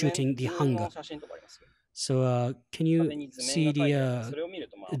 like shooting the hunger. So can you see the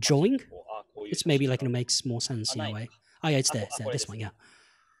drawing? It's maybe like makes more sense in a way. Oh yeah, it's there. It's there. This one, yeah.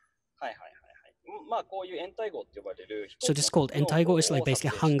 So this is called Entaigo. It's like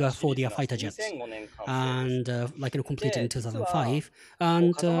basically hunger for the fighter jets, and like completed in 2005.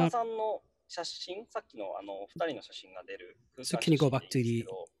 And so can you go back to the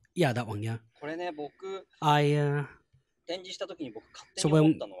that one? Yeah. I so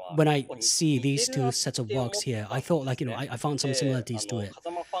when I see these two sets of works here, I thought like I found some similarities to it,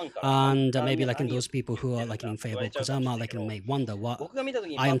 and maybe like those people who are like in favor of Kazama like may wonder what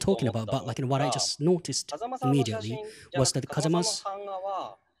I am talking about. But like what I just noticed immediately was that Kazama's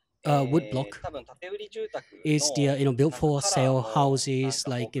wood block is the built for sale houses,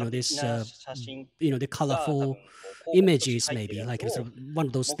 like this the colorful images, maybe like sort of one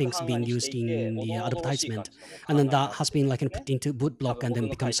of those things being used in the advertisement, and then that has been like put into wood block and then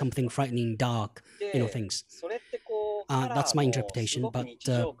become something frightening, dark, things. That's my interpretation. But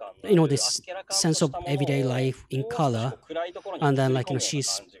this sense of everyday life in color, and then like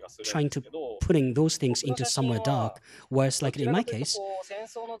she's trying to putting those things into somewhere dark, whereas like in my case,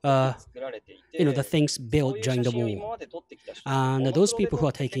 the things built during the war, and those people who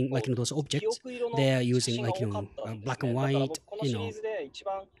are taking like those objects, they are using like black and white,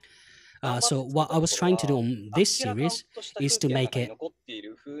 so what I was trying to do on this series is to make it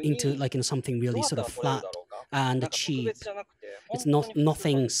into like something really sort of flat and cheap. It's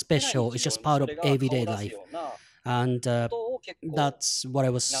nothing special. It's just part of everyday life, and that's what I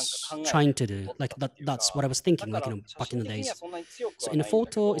was trying to do. Like that's what I was thinking. Like back in the days. So in a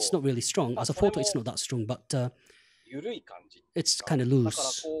photo, it's not really strong. As a photo, it's not that strong, but it's kind of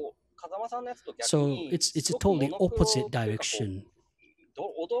loose. So it's a totally opposite direction.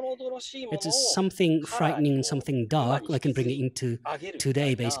 It's something frightening, something dark, like and bring it into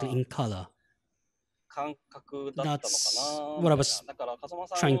today, basically in color. That's what I was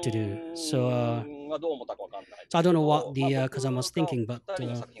trying to do. So I don't know what the Kazama was thinking, but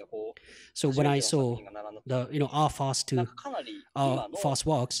so when I saw the our fast to our fast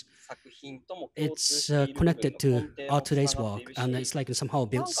walks, it's connected to our today's work, and it's like somehow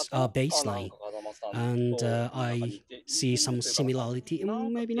builds our baseline. And I see some similarity,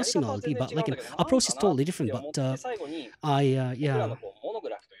 maybe not similarity, but like approach is totally different. But yeah.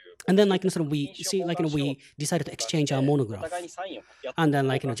 And then like sort of we see like we decided to exchange our monograph, and then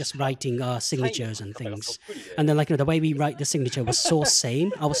like just writing our signatures and things, and then like the way we write the signature was so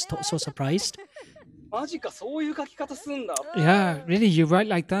same. I was so surprised. Yeah, really, you write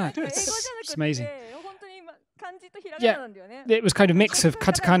like that. It's amazing. Yeah, it was kind of mix of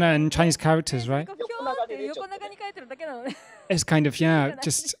katakana and Chinese characters, right? It's kind of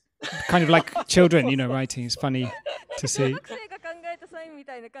just kind of like children, writing. It's funny to see.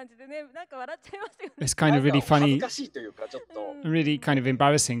 It's kind of really funny, really kind of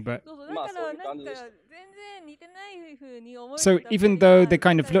embarrassing, but so even though they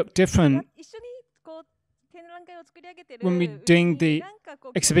kind of look different, when we're doing the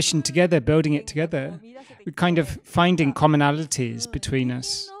exhibition together, building it together, we're kind of finding commonalities between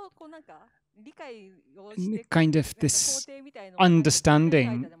us. Kind of this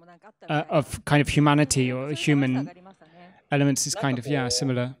understanding of kind of humanity or human elements is kind of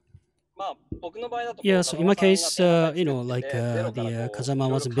similar. Yeah, so in my case, like the Kazama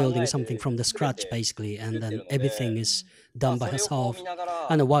was building something from the scratch basically, and then everything is done by herself.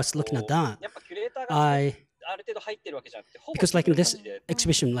 And whilst looking at that, because like in this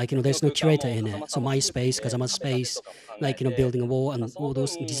exhibition, like there's no curator in it. So my space, Kazama's space, like building a wall and all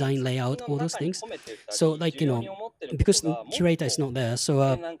those design layout, all those things. So like because curator is not there,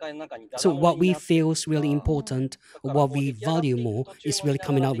 so so what we feel is really important, or what we value more, is really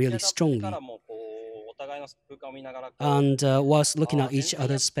coming out really strongly. And whilst looking at each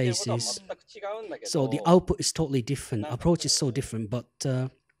other's spaces, so the output is totally different, approach is so different, but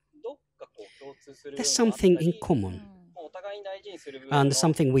there's something in common, and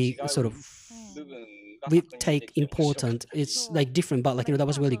something we sort of we take important. It's like different, but like that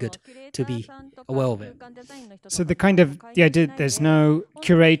was really good to be aware of it. So the idea there's no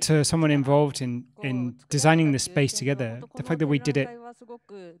curator, someone involved in designing the space together. The fact that we did it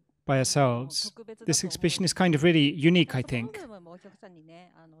by ourselves. This exhibition is kind of really unique, I think.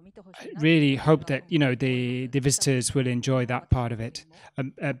 I really hope that the visitors will enjoy that part of it,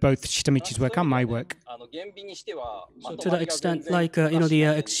 both Shitamichi's work and my work. So to that extent, like the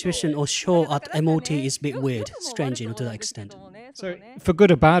exhibition or show at MOT is a bit weird, strange, to that extent. So for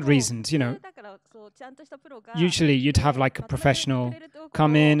good or bad reasons, usually you'd have like a professional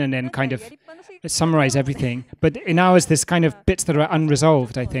come in and then kind of summarize everything. But in ours, there's kind of bits that are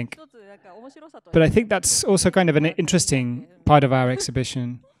unresolved, I think. But I think that's also kind of an interesting part of our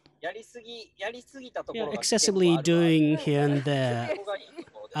exhibition. Yeah, excessively doing here and there,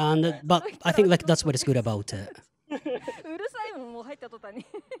 but I think like that's what is good about it.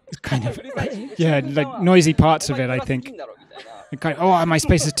 It's kind of like noisy parts of it, I think. Kind of, oh, my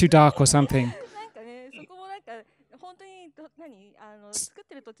space is too dark or something.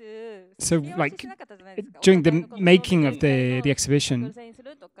 So, like, during the making of the exhibition,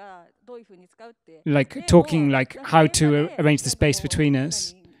 like talking like how to arrange the space between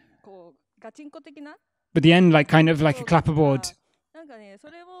us. But the end, like kind of like a clapperboard.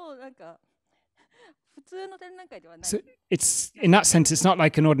 So it's in that sense, it's not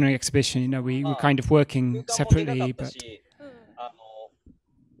like an ordinary exhibition. We were kind of working separately, but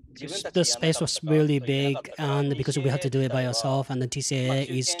the space was really big, and because we had to do it by ourselves, and the TCAA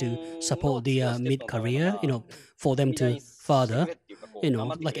is to support the mid-career, for them to further,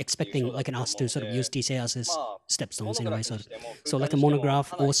 like expecting like us to sort of use TCAA as stepstones in a way, sort of. So like a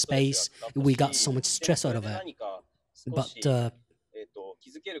monograph or space, we got so much stress out of it, but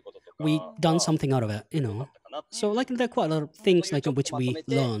we done something out of it, So like there are quite a lot of things like which we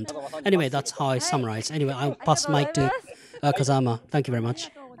learned. Anyway, that's how I summarize. Anyway, I'll pass the mic to Kazama. Thank you very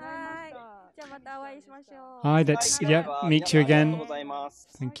much. Hi, meet you again.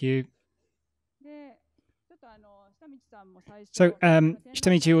 Thank you. So,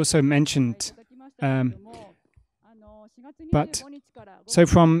 Shitamichi also mentioned, but so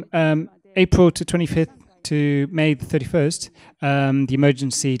from April to 25th to May the 31st, the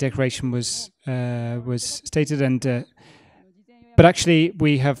emergency declaration was stated, and but actually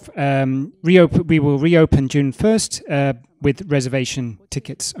we have we will reopen June 1st with reservation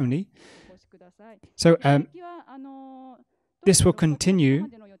tickets only. So this will continue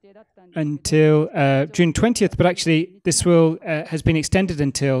until June 20th, but actually this will has been extended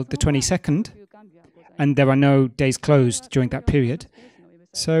until the 22nd, and there are no days closed during that period.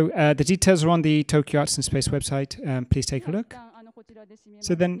 So the details are on the Tokyo Arts and Space website. Please take a look.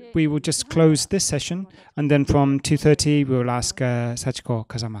 So then we will just close this session, and then from 2:30 we will ask Sachiko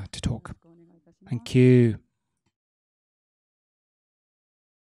Kazama to talk. Thank you.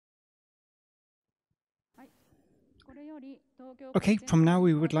 Okay, from now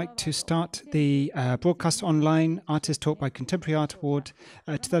we would like to start the broadcast online Artist Talk by Contemporary Art Award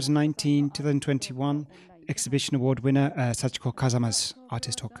 2019-2021 Exhibition Award winner Sachiko Kazama's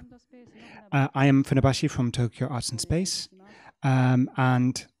Artist Talk. I am Funabashi from Tokyo Arts and Space,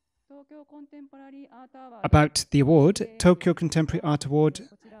 and about the award, Tokyo Contemporary Art Award,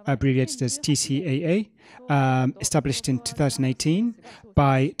 abbreviated as TCAA, established in 2018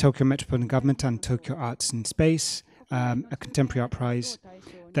 by Tokyo Metropolitan Government and Tokyo Arts and Space, a contemporary art prize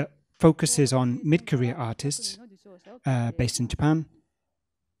that focuses on mid-career artists based in Japan.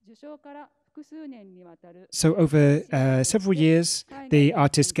 So over several years, the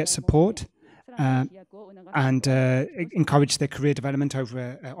artists get support and encourage their career development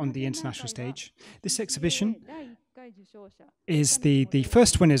over on the international stage. This exhibition is the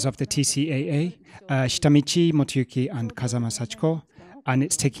first winners of the TCAA, Shitamichi, Motoyuki, and Kazama Sachiko, and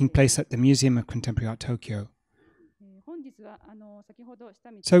it's taking place at the Museum of Contemporary Art Tokyo.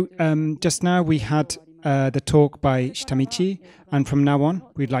 So just now we had the talk by Shitamichi, and from now on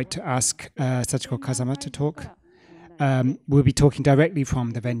we'd like to ask Sachiko Kazama to talk. We'll be talking directly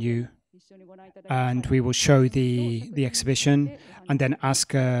from the venue, and we will show the exhibition and then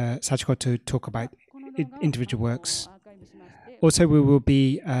ask Sachiko to talk about individual works. Also, we will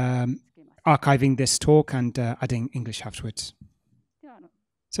be archiving this talk and adding English afterwards.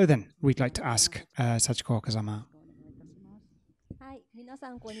 So then, we'd like to ask Sachiko Kazama.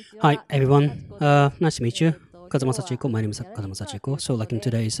 Hi everyone, nice to meet you. Kazama Sachiko, my name is Kazama Sachiko. So like in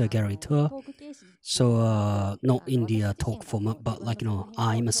today's gallery tour, so not in the talk format, but like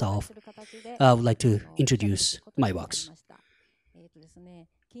I myself would like to introduce my works.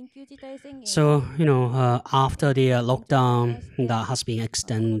 So after the lockdown that has been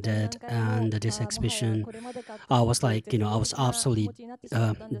extended and this exhibition, I was like I was absolutely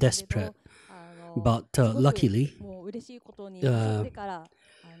desperate, but luckily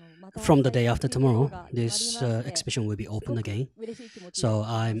from the day after tomorrow, this exhibition will be open again. So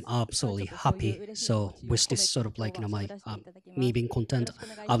I'm absolutely happy. So with this sort of like, my me being content,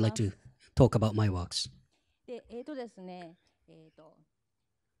 I'd like to talk about my works.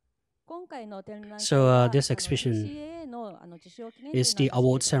 So this exhibition is the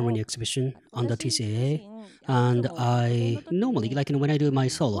award ceremony exhibition under TCAA, and I normally, like when I do my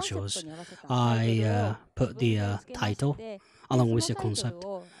solo shows, I put the title along with the concept,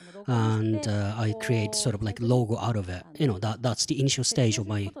 and I create sort of like logo out of it. That's the initial stage of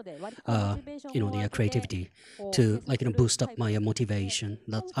my the creativity to like boost up my motivation.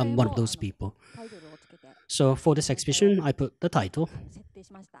 That I'm one of those people. So for this exhibition, I put the title.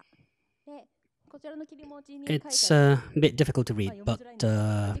 It's a bit difficult to read, but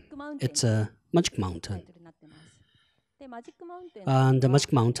it's a Magic Mountain. And the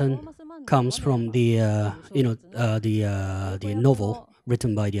Magic Mountain comes from the the novel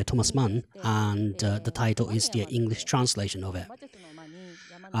written by the Thomas Mann, and the title is the English translation of it.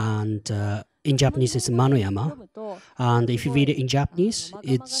 And in Japanese, it's Manoyama. And if you read it in Japanese,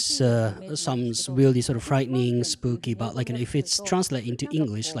 it sounds really sort of frightening, spooky. But like if it's translated into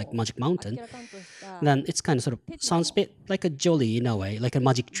English, like Magic Mountain, then it's kind of sort of sounds a bit like a jolly in a way, like a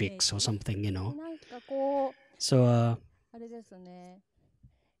magic tricks or something,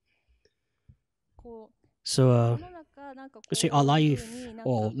 So see, our life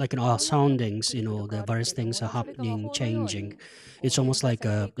or like our surroundings, the various things are happening, changing. It's almost like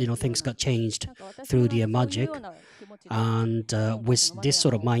things got changed through the magic, and with this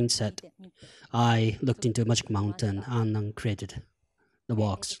sort of mindset, I looked into Magic Mountain and then created the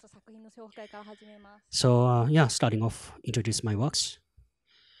works. So starting off, introduce my works.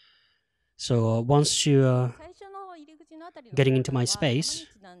 So once you getting into my space,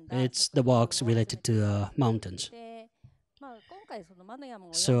 it's the works related to mountains.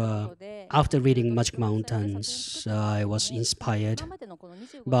 So after reading Magic Mountains, I was inspired.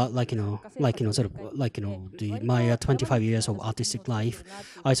 But my 25 years of artistic life,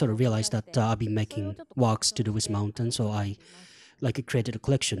 I sort of realized that I've been making works to do with mountains. So I created a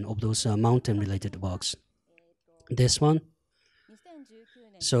collection of those mountain-related works. This one,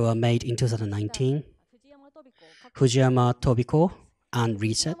 so made in 2019, Fujiyama Tobiko and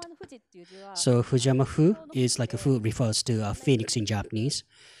Reset. So Fujiyama Fu is like a Fu refers to a phoenix in Japanese,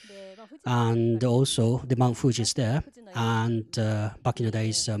 and also the Mount Fuji is there. And back in the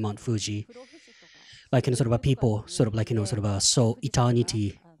days, Mount Fuji, like sort of a people, sort of like sort of a saw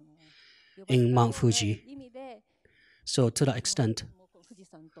eternity in Mount Fuji. So to that extent,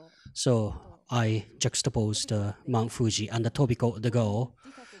 so I juxtaposed Mount Fuji and the Tobiko, the girl.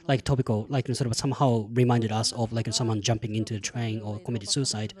 Like Tobiko, sort of somehow reminded us of like someone jumping into the train or committed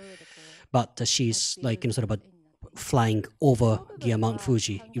suicide, but she's like sort of flying over the Mount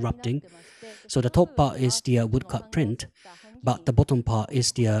Fuji, erupting. So the top part is the woodcut print, but the bottom part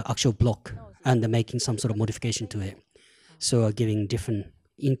is the actual block, and they're making some sort of modification to it, so giving different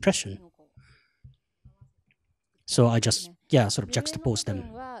impression. So I just sort of juxtapose them.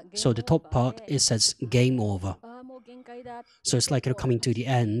 So the top part, it says game over. So it's like coming to the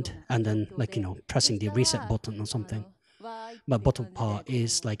end and then pressing the reset button or something. But bottom part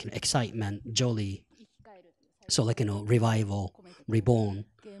is like excitement, jolly. So like revival, reborn.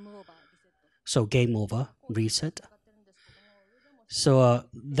 So game over, reset. So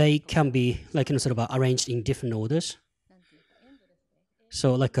they can be like sort of arranged in different orders.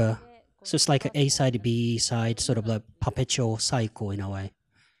 So so it's like A side, B side, sort of like perpetual cycle in a way.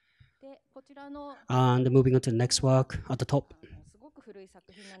 And moving on to the next work at the top.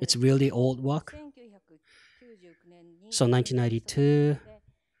 It's really old work. So 1992,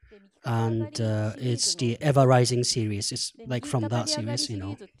 and it's the Ever Rising series. It's like from that series,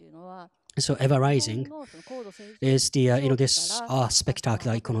 So Ever Rising is the this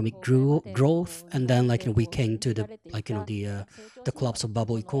spectacular economic growth, and then we came to the the collapse of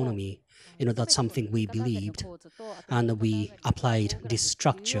bubble economy. That's something we believed, and we applied this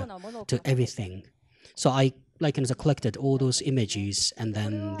structure to everything. So I collected all those images, and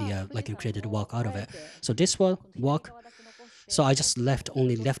then created a work out of it. So this work, so I just left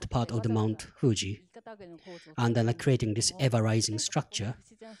only left part of the Mount Fuji, and then creating this ever rising structure,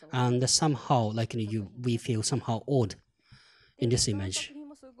 and somehow we feel somehow odd in this image.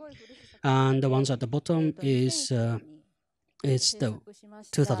 And the ones at the bottom is it's the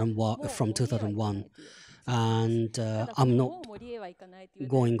 2001 from 2001, and I'm not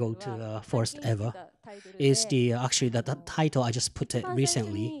going go to the forest ever. Is the actually that the title I just put it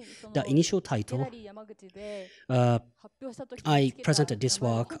recently. The initial title. I presented this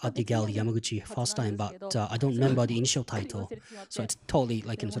work at the Gallery Yamaguchi first time, but I don't remember the initial title, so it's totally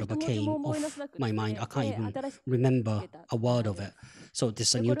like sort of came off my mind. I can't even remember a word of it. So this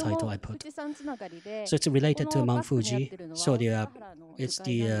is a new title I put. So it's related to Mount Fuji. So it's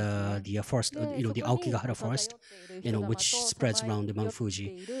the forest, the Aokigahara forest, which spreads around the Mount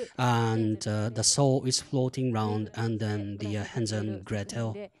Fuji, and the soul is floating around, and then the Hansel and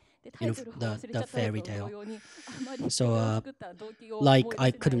Gretel, the fairy tale. So like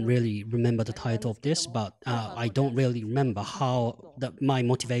I couldn't really remember the title of this, but I don't really remember how my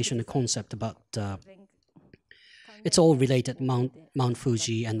motivation and concept about it's all related Mount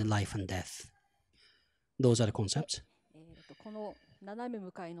Fuji and the life and death. Those are the concepts.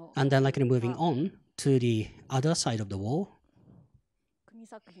 And then moving on to the other side of the wall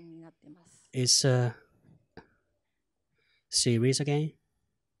is a series again.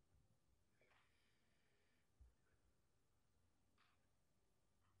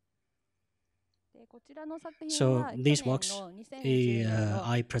 So these works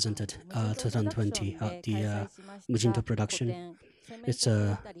I presented 2020 at the Mujinto production. It's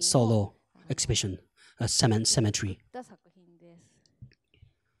a solo exhibition, a cement cemetery.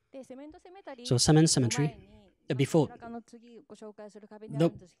 So cement cemetery. Before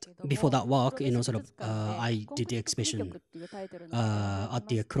that work, I did the exhibition at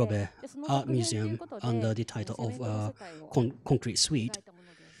the Kurobe Art Museum under the title of Concrete Suite.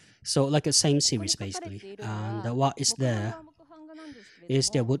 So like a same series basically, and what is there is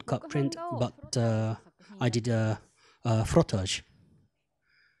the woodcut print, but I did a frottage.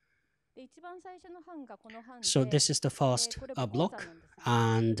 So this is the first block,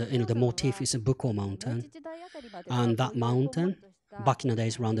 and the motif is a Buko mountain, and that mountain back in the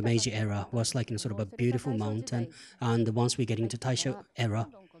days around the Meiji era was like sort of a beautiful mountain, and once we get into Taisho era,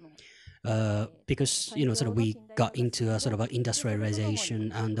 because we got into a sort of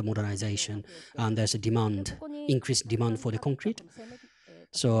industrialization and the modernization, and there's a increased demand for the concrete.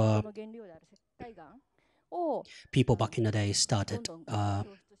 So people back in the day started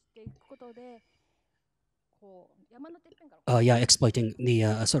exploiting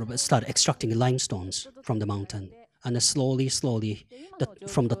the start extracting limestones from the mountain, and slowly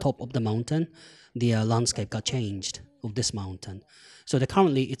from the top of the mountain the landscape got changed of this mountain. So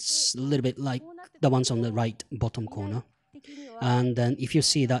currently it's a little bit like the ones on the right bottom corner, and then if you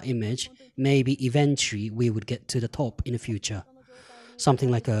see that image, maybe eventually we would get to the top in the future, something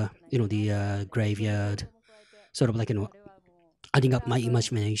like the graveyard, sort of like adding up my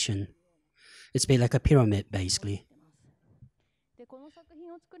imagination. It's been like a pyramid basically.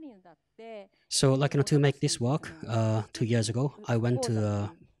 So to make this work 2 years ago, I went to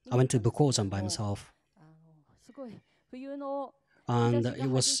Bukozan by myself, and it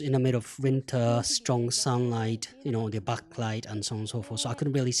was in the middle of winter, strong sunlight, the backlight and so on and so forth, so I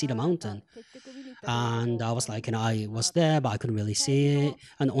couldn't really see the mountain, and I was like, I was there but I couldn't really see it.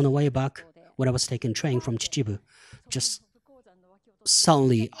 And on the way back, when I was taking train from Chichibu, just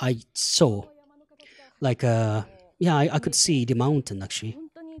suddenly I saw I could see the mountain actually,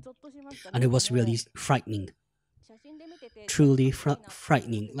 and it was really frightening, truly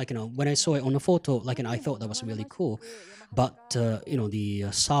frightening. When I saw it on a photo, I thought that was really cool, but the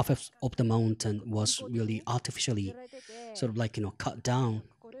surface of the mountain was really artificially sort of cut down,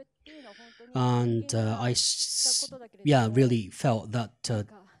 and I really felt that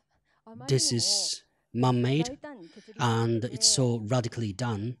this is man-made and it's so radically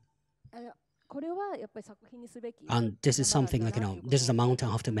done. And this is something this is a mountain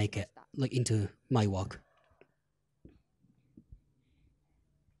I have to make it into my work.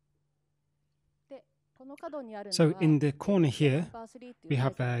 So in the corner here, we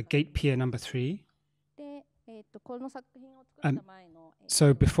have gate pier number 3.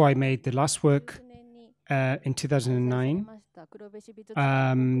 So before I made the last work in 2009,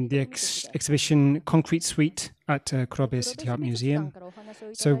 the exhibition Concrete Suite at Kurobe City Art Museum.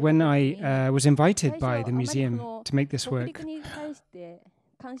 So when I was invited by the museum to make this work,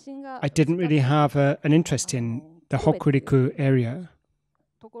 I didn't really have an interest in the Hokuriku area,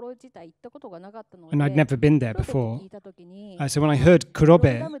 and I'd never been there before. So when I heard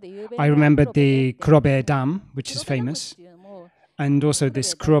Kurobe, I remembered the Kurobe Dam, which is famous, and also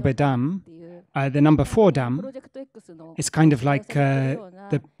this Kurobe Dam, the number 4 dam. It's kind of like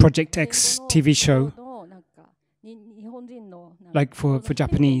the Project X TV show, like for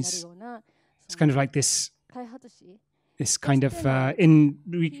Japanese. It's kind of like this. this kind of in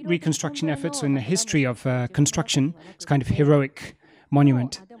reconstruction efforts or in the history of construction, it's kind of heroic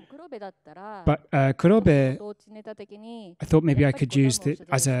monument. But Kurobe, I thought maybe I could use it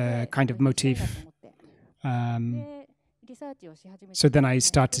as a kind of motif. So then I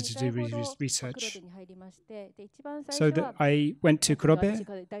started to do research. So I went to Kurobe,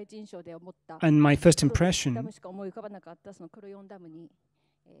 and my first impression,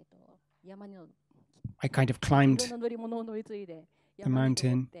 I kind of climbed the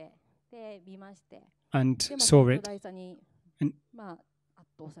mountain and saw it, and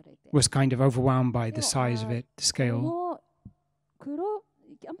was kind of overwhelmed by the size of it, the scale.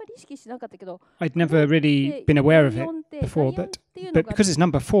 I'd never really been aware of it before, but because it's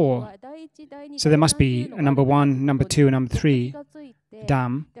number 4, so there must be a number 1, number 2, and number 3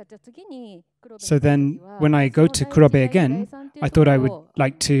 dam. So then when I go to Kurobe again, I thought I would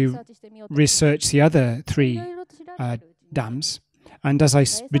like to research the other 3 dams. And as I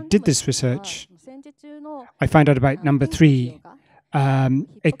did this research, I found out about number 3,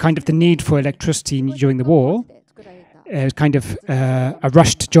 a kind of the need for electricity during the war. It was kind of a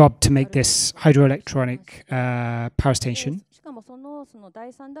rushed job to make this hydroelectronic power station.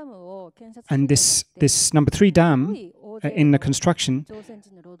 And this number 3 dam, in the construction,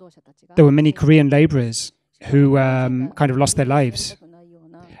 there were many Korean laborers who kind of lost their lives.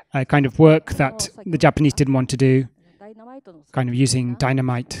 Kind of work that the Japanese didn't want to do, kind of using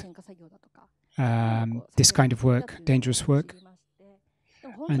dynamite, this kind of work, dangerous work.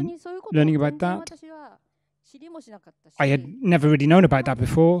 And learning about that, I had never really known about that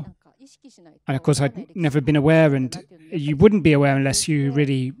before. And of course, I'd never been aware, and you wouldn't be aware unless you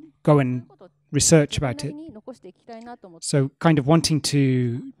really go and research about it. So kind of wanting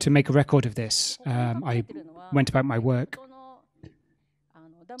to make a record of this, I went about my work.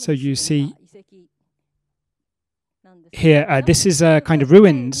 So you see here, this is kind of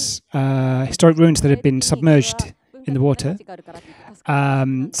ruins, historic ruins that have been submerged in the water.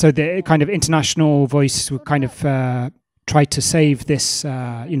 So the kind of international voice would kind of try to save this,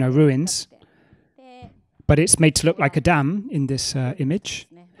 ruins. But it's made to look like a dam in this image.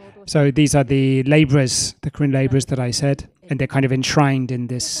 So these are the laborers, the Korean laborers that I said, and they're kind of enshrined in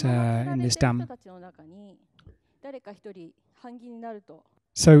this dam.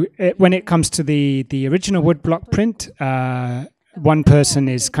 So when it comes to the original woodblock print, one person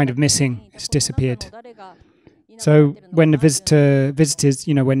is kind of missing, it's disappeared. So when the visitors,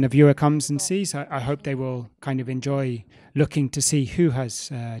 when the viewer comes and sees, I hope they will kind of enjoy looking to see who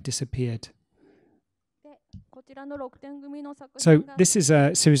has disappeared. So this is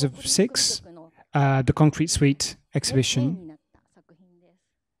a series of 6, the Concrete Suite exhibition.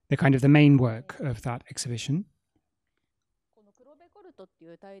 They're kind of the main work of that exhibition.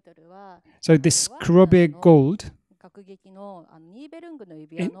 So this Kurobe Gold,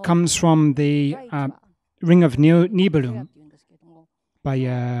 it comes from the Ring of Nibelung by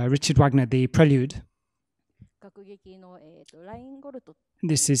Richard Wagner, the Prelude.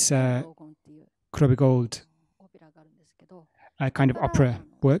 This is Kurobe Gold, a kind of opera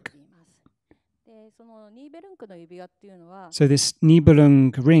work. So this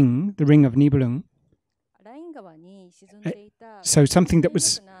Nibelung ring, the Ring of Nibelung, so something that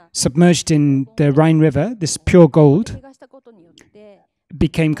was submerged in the Rhine River, this pure gold,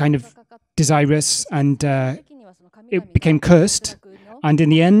 became kind of desirous, and it became cursed. And in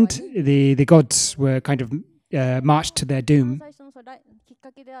the end, the gods were kind of marched to their doom.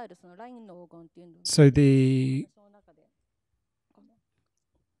 So the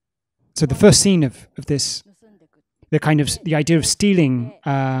first scene of this, the idea of stealing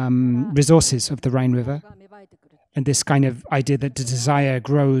resources of the Rhine River, and this kind of idea that the desire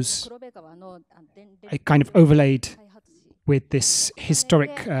grows, kind of overlaid with this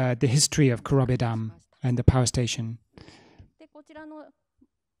historic, the history of Kurobe Dam and the power station.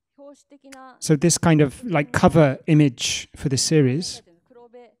 So this kind of like cover image for this series,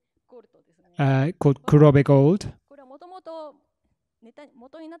 called Kurobe Gold.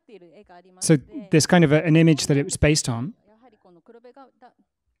 So there's kind of an image that it was based on.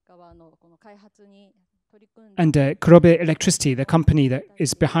 And Kurobe Electricity, the company that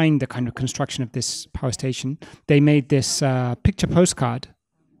is behind the kind of construction of this power station, they made this picture postcard.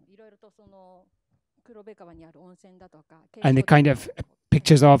 And the kind of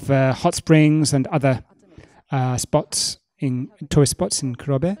pictures of hot springs and other spots, tourist spots in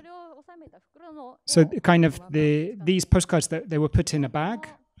Kurobe. So kind of these postcards, they were put in a bag,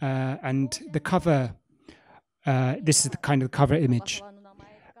 and the cover, this is the kind of cover image.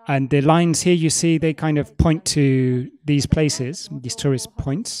 And the lines here you see, they kind of point to these places, these tourist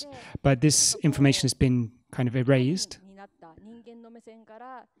points, but this information has been kind of erased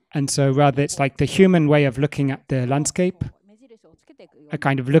And so rather it's like the human way of looking at the landscape, a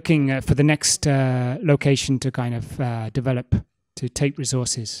kind of looking for the next location to kind of develop, to take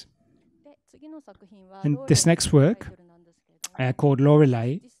resources. And this next work, called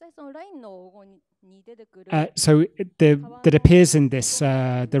Lorelei, that appears in this,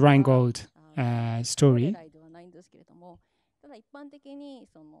 the Rheingold story.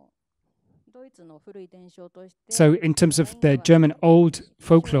 So in terms of the German old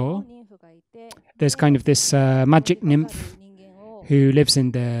folklore, there's kind of this magic nymph who lives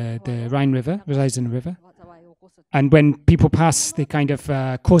in the Rhine River, resides in the river. And when people pass, they kind of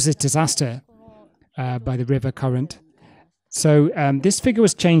causes disaster by the river current. So this figure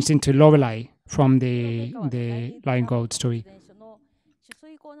was changed into Lorelei from the Rheingold story.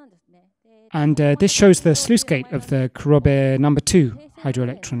 And this shows the sluice gate of the Kurobe No. 2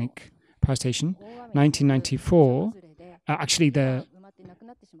 hydroelectronic power station, 1994. Actually, the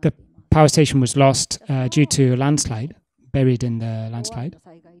power station was lost due to a landslide, buried in the landslide.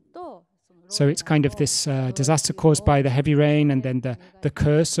 So it's kind of this disaster caused by the heavy rain, and then the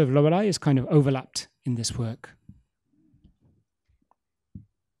curse of Lorelei is kind of overlapped in this work.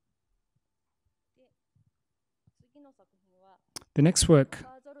 The next work,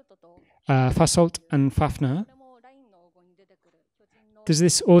 Fasolt and Fafner.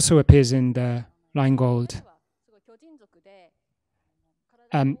 This also appears in the Rheingold.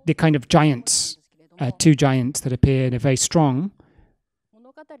 The kind of giants, two giants that appear, they're very strong.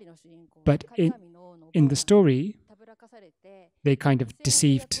 But in the story, they kind of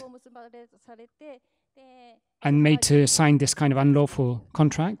deceived and made to sign this kind of unlawful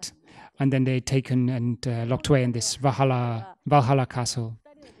contract. And then they're taken and locked away in this Valhalla castle.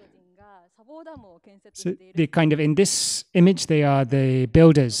 So they kind of, in this image, they are the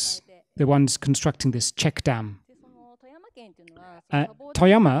builders, the ones constructing this check dam.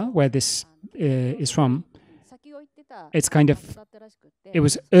 Toyama, where this is from, it's kind of, it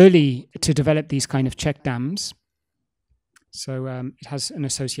was early to develop these kind of check dams. So it has an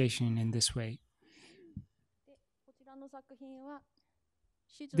association in this way.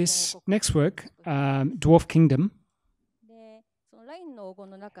 This next work, Dwarf Kingdom.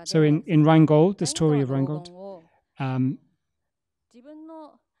 So in Rheingold, the story of Rheingold,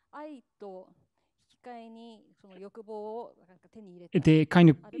 they're kind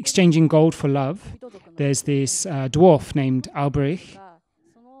of exchanging gold for love. There's this dwarf named Alberich,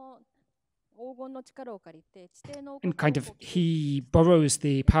 and kind of he borrows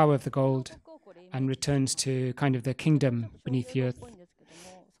the power of the gold and returns to kind of the kingdom beneath the earth.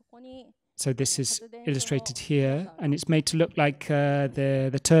 So this is illustrated here, and it's made to look like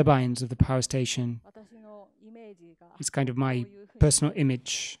the turbines of the power station. It's kind of my personal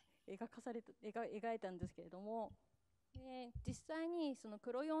image.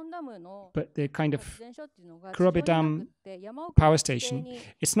 But the kind of Kurobe Dam power station,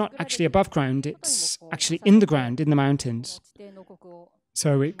 it's not actually above ground, it's actually in the ground, in the mountains.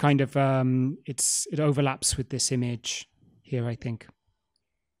 So it kind of, it overlaps with this image here, I think.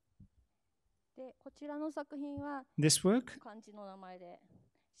 This work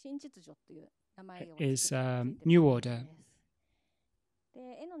is New Order.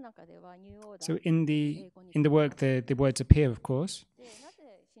 So in the work, the words appear, of course.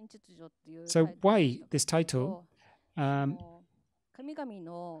 So why this title? The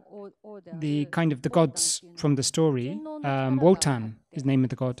kind of the gods from the story, Wotan is the name of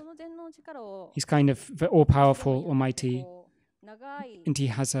the god. He's kind of all-powerful, almighty, and he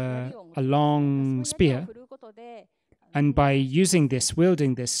has a long spear. And by using this,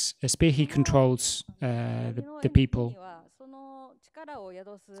 wielding this spear, he controls the people.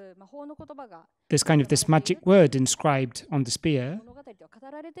 There's kind of this magic word inscribed on the spear,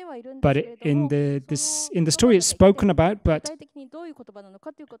 but in the story it's spoken about, but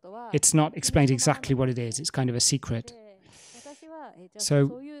it's not explained exactly what it is. It's kind of a secret.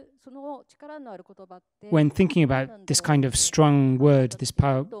 So when thinking about this kind of strong word, this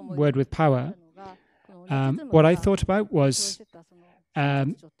word with power, what I thought about was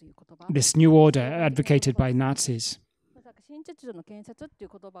this new order advocated by Nazis.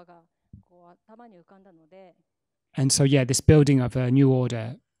 And so, yeah, this building of a new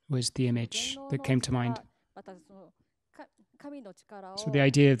order was the image that came to mind. So the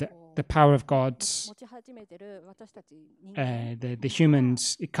idea that the power of gods, the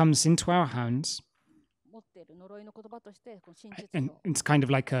humans, it comes into our hands, and it's kind of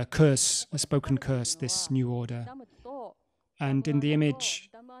like a curse, a spoken curse, this new order. And in the image,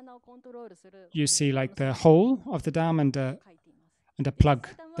 you see like the hole of the dam and a plug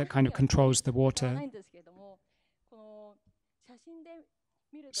that kind of controls the water.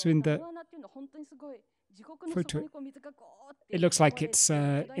 So in the photo, it looks like it's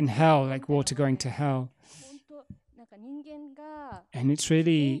in hell, like water going to hell. And it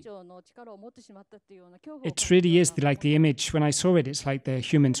really is like the image. When I saw it, it's like the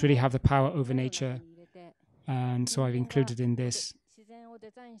humans really have the power over nature. And so I've included in this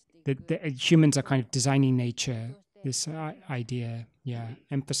that the humans are kind of designing nature, this idea,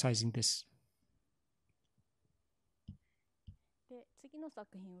 emphasizing this.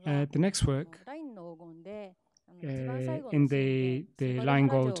 The next work, in the Lion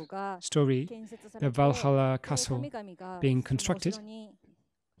Gold story, the Valhalla castle being constructed,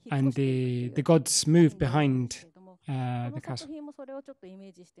 and the gods move behind the castle.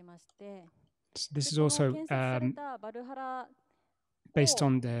 So this is also based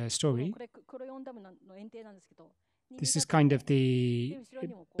on the story. This is kind of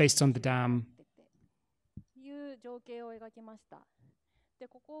based on the dam.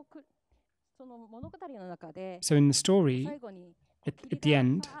 So in the story, at the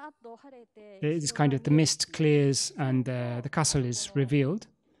end, it's kind of the mist clears and the castle is revealed.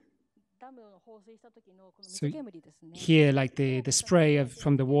 So here, like the spray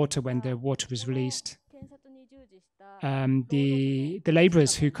from the water when the water is released, the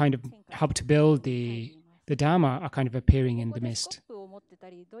laborers who kind of help to build the dam are kind of appearing in the mist.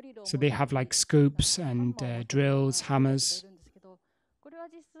 So they have like scoops and drills, hammers.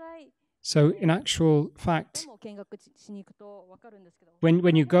 So in actual fact,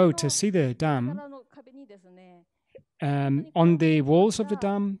 when you go to see the dam, on the walls of the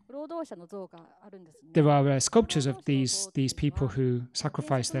dam, there are sculptures of these people who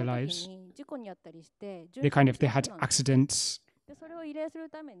sacrificed their lives. They had accidents.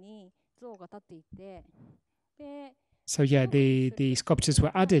 So yeah, the sculptures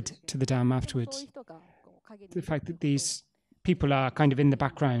were added to the dam afterwards. The fact that these people are kind of in the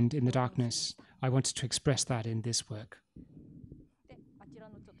background, in the darkness, I wanted to express that in this work.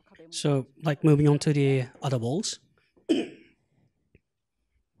 So, like moving on to the other walls.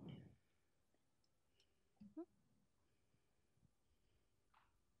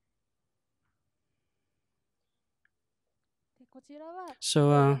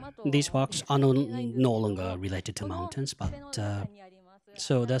 So these walks are no longer related to mountains, but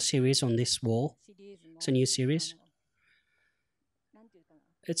so the series on this wall, it's a new series.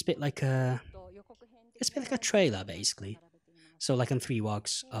 It's a bit like a trailer basically. So like in 3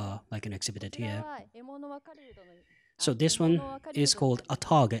 walks like an exhibited here. So this one is called A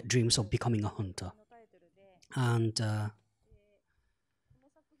Target Dreams of Becoming a Hunter. And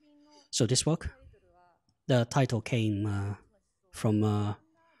so this work, the title came from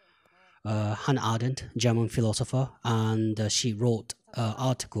Hannah Arendt, German philosopher, and she wrote an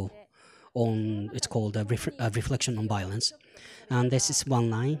article on, it's called Reflection on Violence. And this is one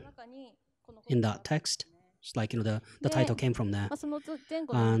line in that text. It's like, the title came from there.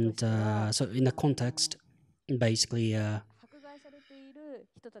 And so in the context, basically,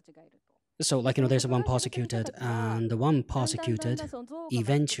 so like, there's one persecuted, and the one persecuted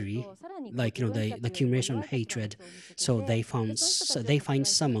eventually, like, the accumulation of hatred, so they find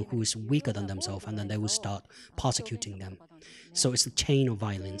someone who is weaker than themselves, and then they will start persecuting them. So it's a chain of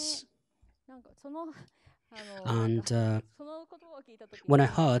violence. And when I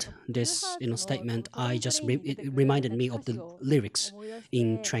heard this statement, it reminded me of the lyrics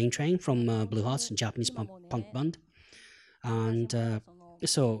in Train from Blue Hearts, Japanese punk band. And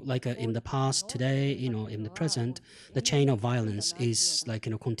so like in the past, today, in the present, the chain of violence is like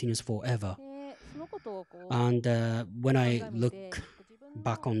continues forever. And when I look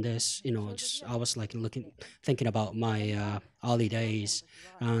back on this, I was like thinking about my early days,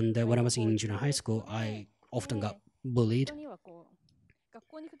 and when I was in junior high school, I often got bullied.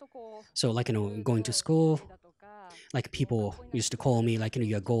 So like going to school, like people used to call me like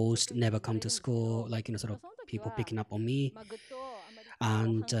you're a ghost, never come to school, like sort of people picking up on me.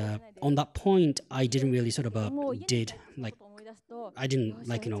 And on that point, I didn't really sort of I didn't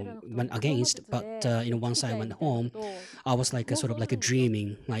like went against, but once I went home, I was like sort of like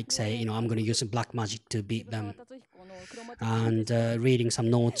dreaming, like say I'm going to use black magic to beat them, and reading some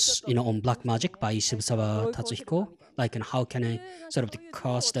notes on black magic by Shibusawa Tatsuhiko, like and how can I sort of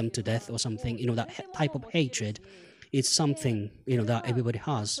curse them to death or something. That type of hatred is something that everybody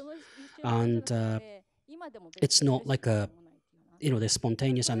has, and it's not like a they're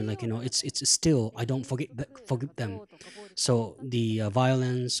spontaneous. I mean, like it's still, I don't forgive them. So the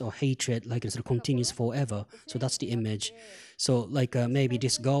violence or hatred like it sort of continues forever. So that's the image. So like maybe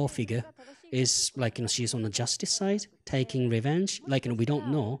this girl figure is like she's on the justice side, taking revenge. Like we don't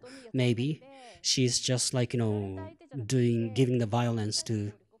know. Maybe she's just like doing giving the violence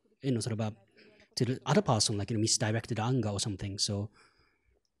to sort of to the other person, like misdirected anger or something. So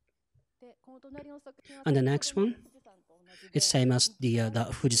and the next one, it's same as the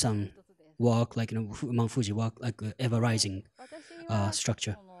Fujisan work, like Mount Fuji work, like ever rising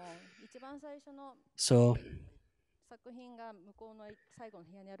structure. So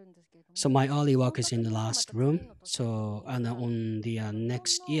so my early work is in the last room. So and on the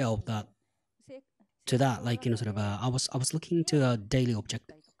next year of that to that, like sort of I was looking to a daily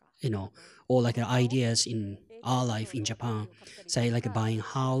object, or like ideas in our life in Japan, say like buying a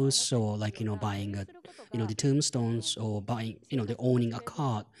house or like buying a the tombstones or buying the owning a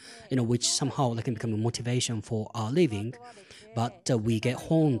car, which somehow like can become a motivation for our living, but we get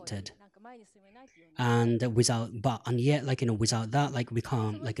haunted and yet like without that like we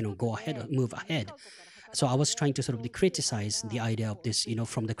can't like go ahead or move ahead. So I was trying to sort of criticize the idea of this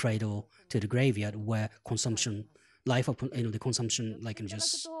from the cradle to the graveyard, where consumption life of the consumption like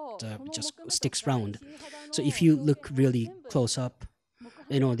just sticks around. So if you look really close up,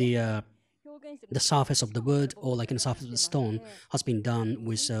 the surface of the wood or like in the surface of the stone has been done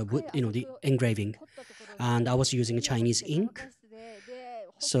with wood, the engraving, and I was using a Chinese ink.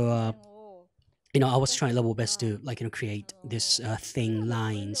 So I was trying level best to like create this thin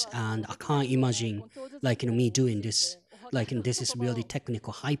lines, and I can't imagine like me doing this. Like this is really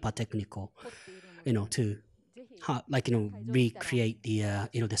technical, hyper technical, to like recreate the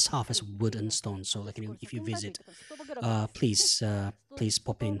the surface of wood and stone. So like if you visit, please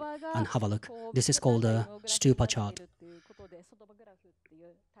pop in and have a look. This is called a stupa chart.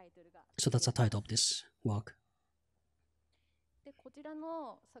 So that's the title of this work.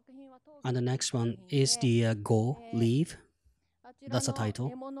 And the next one is the Go Leave. That's the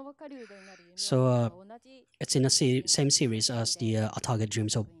title. So it's in the same series as the A Target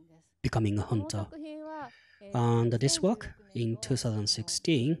Dreams of Becoming a Hunter. And this work in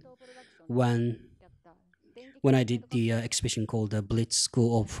 2016, when I did the exhibition called the Blitz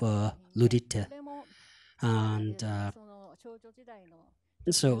School of Ludite, and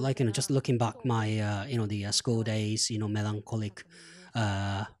so like just looking back my the school days, melancholic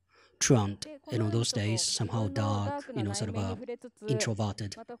truant, those days somehow dark, sort of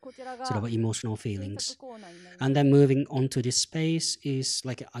introverted, sort of emotional feelings. And then moving on to this space is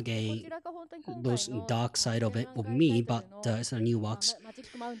like again those dark side of it of me, but it's a new works.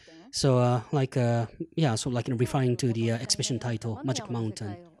 So so like referring to the exhibition title Magic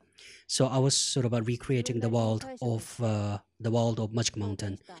Mountain. So I was sort of recreating the world of Magic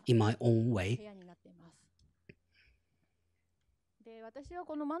Mountain in my own way.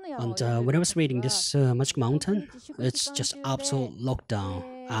 And when I was reading this Magic Mountain, it's just absolute lockdown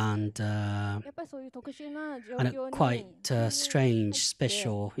and quite strange,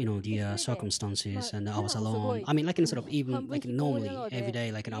 special, the circumstances. And I was alone. I mean, like in sort of even like normally every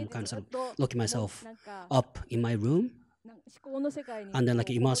day, like I'm kind of sort of locking myself up in my room, and then like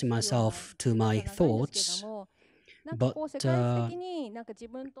immersing myself to my thoughts. But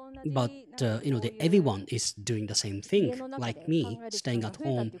everyone is doing the same thing like me, staying at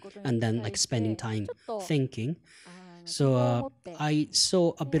home and then like spending time thinking. So I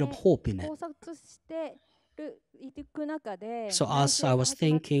saw a bit of hope in it. So as I was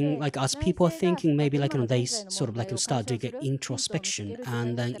thinking, like as people are thinking, maybe like they sort of like start to get introspection,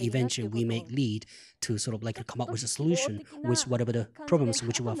 and then eventually we may lead to sort of like come up with a solution with whatever the problems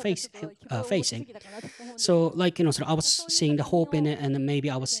which we are facing. So like sort of I was seeing the hope in it, and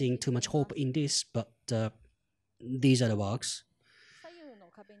maybe I was seeing too much hope in this, but these are the works.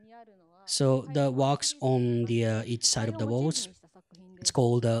 So the works on the each side of the walls, it's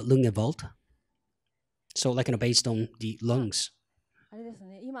called Lungevolt. So like based on the lungs.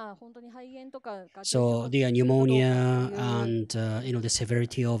 So the pneumonia and the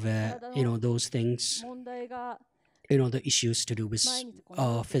severity of it, those things, the issues to do with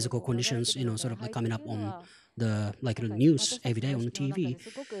physical conditions, sort of like coming up on the the news every day on the TV,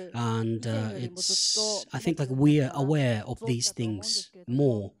 and it's I think like we are aware of these things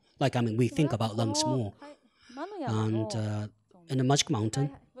more. Like I mean, we think about lungs more, and in the Magic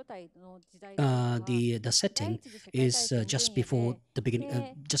Mountain, the setting is just before the beginning,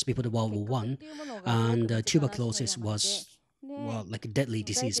 just before the World War One, and tuberculosis was like a deadly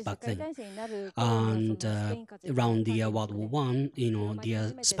disease back then, and around the World War One,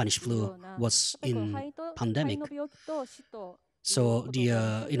 the Spanish flu was in pandemic, so the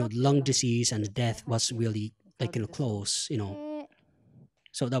lung disease and death was really like close,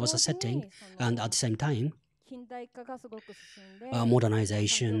 so that was a setting, and at the same time,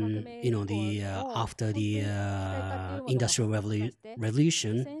 modernization, the after the industrial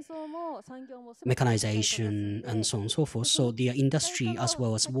revolution, mechanization, and so on and so forth. So the industry as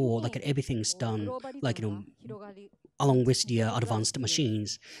well as war, like everything's done, like along with the advanced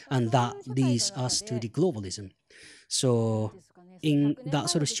machines, and that leads us to the globalism. So in that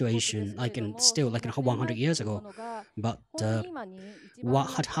sort of situation, still like 100 years ago, but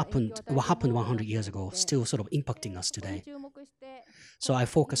what happened 100 years ago still sort of impacting us today. So I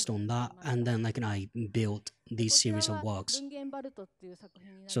focused on that, and then I built these series of works.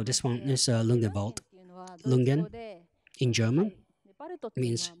 So this one is Lungenwald. Lungen in German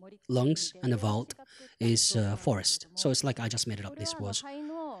means lungs, and the Wald is forest. So it's like I just made it up, this was.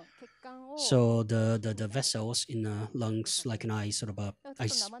 So the vessels in the lungs,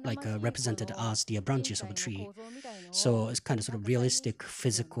 represented as the branches of a tree. So it's kind of sort of realistic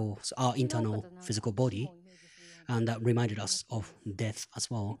physical, our internal physical body, and that reminded us of death as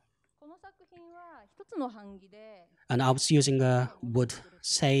well. And I was using a wood,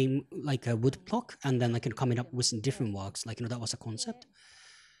 same like a wood block, and then coming up with different works. That was a concept.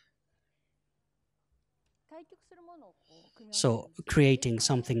 So creating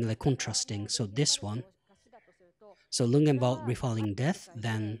something like contrasting. So this one, so Lungenwald referring death,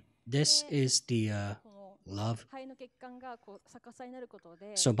 then this is the love.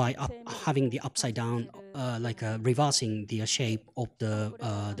 So by having the upside down, reversing the shape of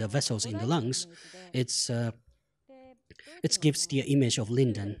the vessels in the lungs, it gives the image of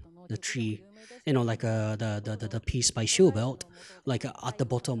linden, the tree, the piece by Schubert, at the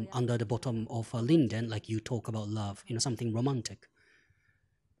bottom, under the bottom of a linden, you talk about love, something romantic.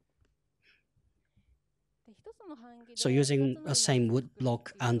 So using a same wood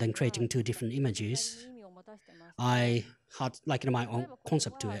block and then creating two different images, I had my own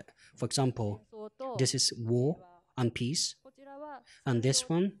concept to it. For example, this is war and peace, and this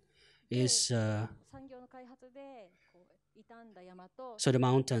one is so the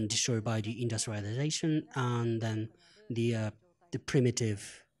mountain destroyed by the industrialization, and then the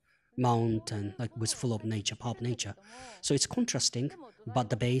primitive mountain was full of nature, part of nature. So it's contrasting, but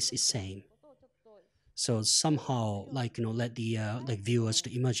the base is same. So somehow let the viewers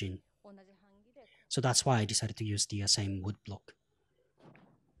to imagine. So that's why I decided to use the same wood block.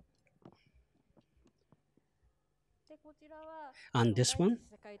 And this one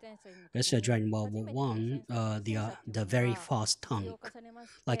is during World War I, the very fast tank.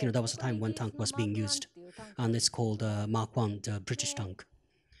 That was a time when tank was being used, and it's called Mark I, the British tank.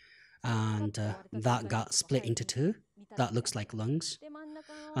 And that got split into two. That looks like lungs,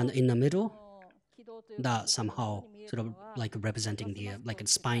 and in the middle, that somehow sort of representing the a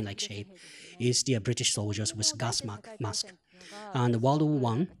spine-like shape, is the British soldiers with gas mask. And World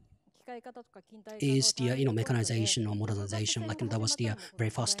War I is the mechanization or modernization. That was the very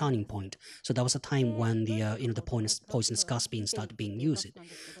fast turning point. So that was a time when the poisonous gas started being used.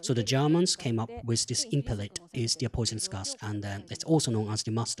 So the Germans came up with this impellet, is the poisonous gas, and then it's also known as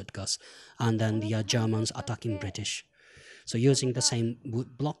the mustard gas. And then the Germans attacking British. So using the same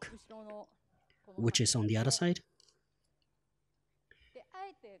wood block, which is on the other side.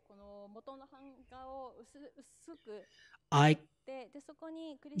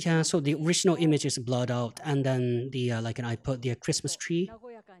 So the original image is blurred out, and then I put the Christmas tree,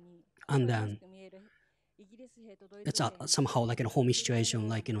 and then it's somehow a homey situation,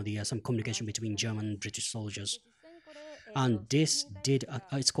 some communication between German and British soldiers. And this did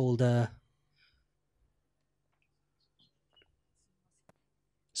it's called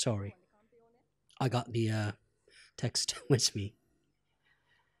sorry, I got the text with me.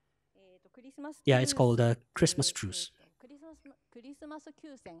 Yeah, it's called Christmas Truce.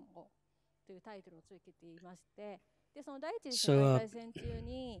 So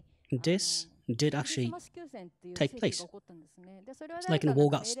this did actually take place. It's like a war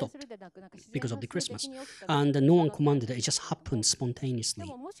got stopped because of the Christmas, and no one commanded it. It just happened spontaneously,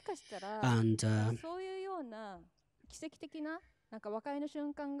 and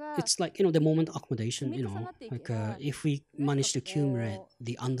it's the moment accommodation. If we manage to accumulate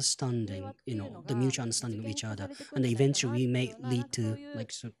the understanding, the mutual understanding of each other, and eventually we may lead to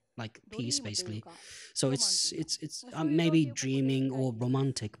peace, basically. So it's maybe dreaming or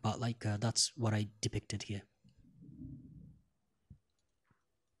romantic, but that's what I depicted here.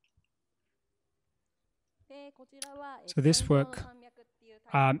 So this work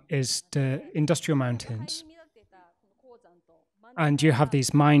is the industrial mountains. And you have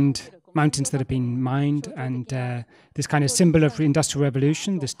these mountains that have been mined, and this kind of symbol of the Industrial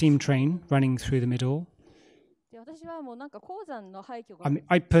Revolution, the steam train running through the middle. I mean,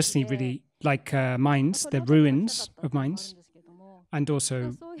 I personally really like mines, the ruins of mines, and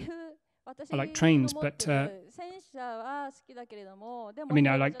also I like trains, but I mean,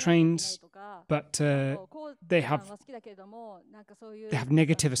 I like trains, but they have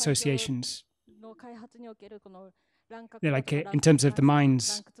negative associations. They're like in terms of the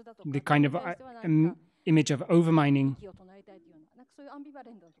mines, the kind of image of overmining.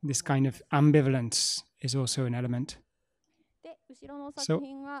 This kind of ambivalence is also an element. So,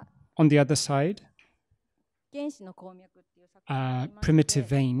 on the other side, primitive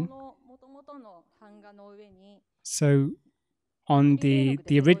vein. So, on the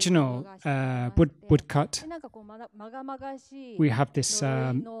original woodcut, we have this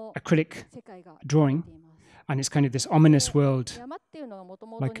acrylic drawing, and it's kind of this ominous world,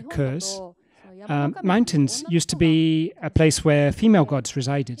 like a curse. Mountains used to be a place where female gods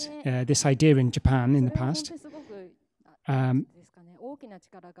resided. This idea in Japan in the past.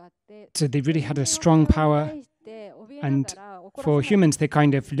 So they really had a strong power, and for humans, they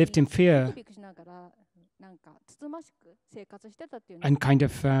kind of lived in fear and kind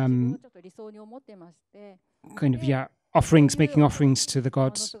of offerings, making offerings to the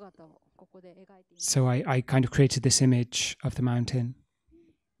gods. So I kind of created this image of the mountain.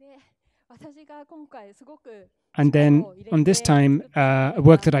 And then on this time, a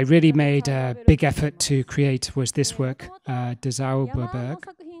work that I really made a big effort to create was this work, Der Zauberberg.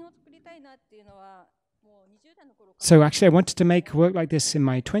 So actually, I wanted to make a work like this in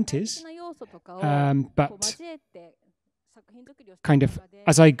my 20s, but kind of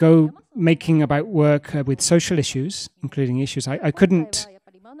as I go making about work with social issues, including issues, I couldn't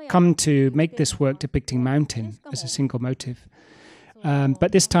come to make this work depicting mountain as a single motive.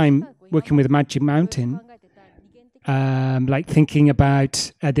 But this time, working with a magic mountain, like thinking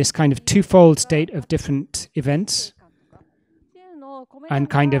about this kind of twofold state of different events and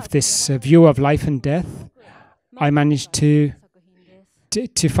kind of this view of life and death, I managed to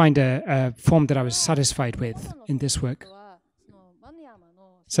find a form that I was satisfied with in this work.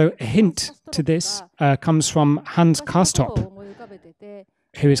 So a hint to this comes from Hans Karstop,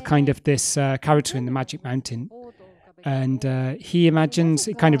 who is kind of this character in the Magic Mountain. And he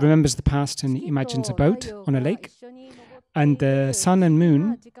kind of remembers the past, and he imagines a boat on a lake. And the sun and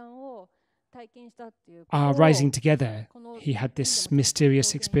moon are rising together. He had this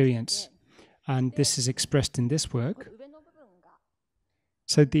mysterious experience. And this is expressed in this work.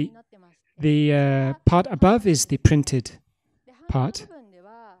 So the part above is the printed part.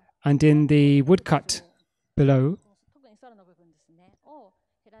 And in the woodcut below,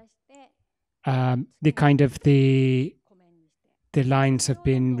 the kind of the lines have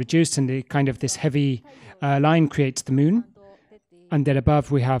been reduced, and the kind of this heavy line creates the moon. And then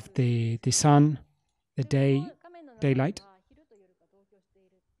above we have the sun, the daylight.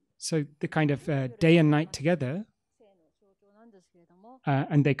 So the kind of day and night together,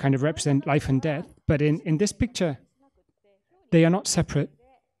 and they kind of represent life and death. But in this picture, they are not separate.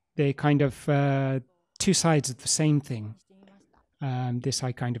 They kind of two sides of the same thing. This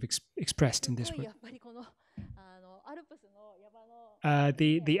I kind of expressed in this work.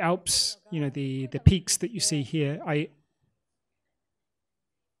 The Alps, the peaks that you see here, I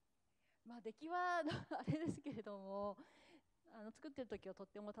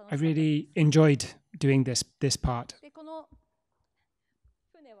really enjoyed doing this part.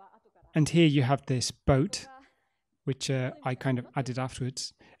 And here you have this boat, which I kind of added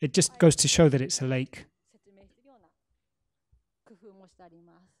afterwards. It just goes to show that it's a lake.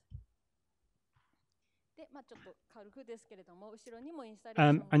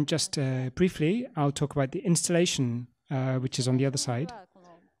 And just briefly, I'll talk about the installation, which is on the other side.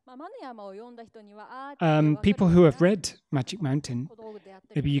 People who have read Magic Mountain,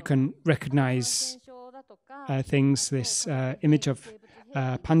 maybe you can recognize things, this image of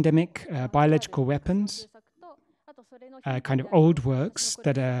pandemic, biological weapons, kind of old works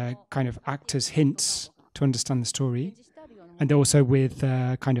that kind of act as hints to understand the story, and also with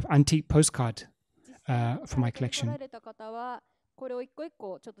kind of antique postcard for my collection.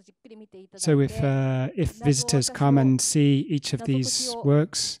 So if visitors come and see each of these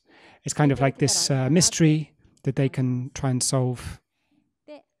works, it's kind of like this mystery that they can try and solve.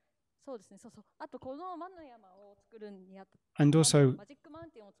 And also,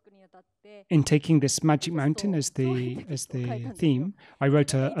 in taking this Magic Mountain as the theme, I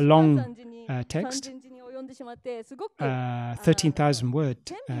wrote a long text, 13,000 word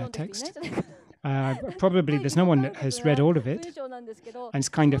text, Probably there's no one that has read all of it, and it's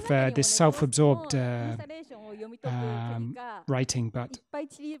kind of this self-absorbed writing, but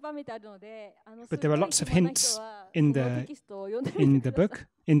there are lots of hints in the book,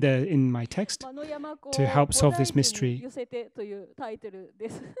 in my text, to help solve this mystery.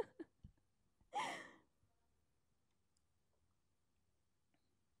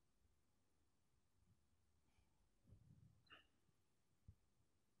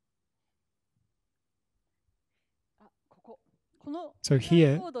 So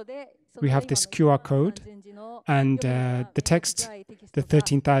here we have this QR code, and the text, the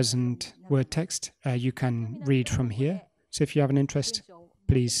 13,000 word text, you can read from here. So if you have an interest,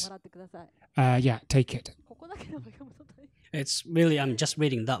 please, take it. It's really, I'm just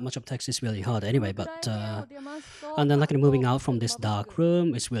reading that much of text is really hard anyway, but, and then like moving out from this dark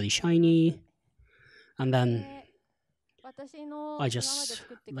room, it's really shiny. And then I just,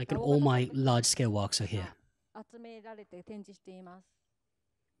 like all my large scale works are here.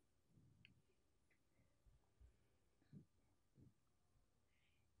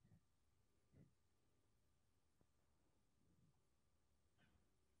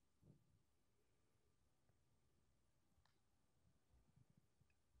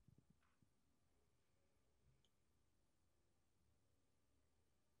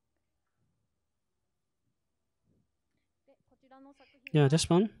 Yeah, this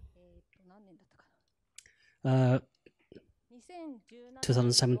one.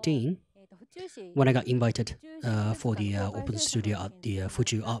 2017, when I got invited for the open studio at the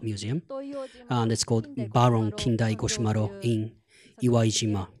Fuji Art Museum, and it's called Baron Kindai Goshimaro in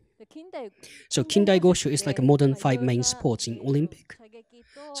Iwaijima. So Kindai Goshu is like a modern 5 main sports in Olympic.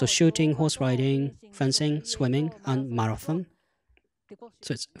 So shooting, horse riding, fencing, swimming, and marathon.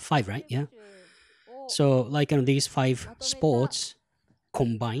 So it's 5, right? Yeah. So like these 5 sports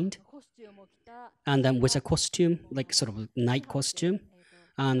combined, and then with a costume, like sort of night costume,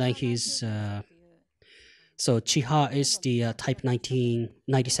 and then he's so Chiha is the Type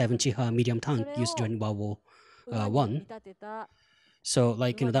 1997 Chiha medium tank used during World War One. So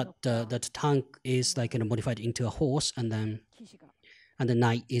like that tank is like modified into a horse, and the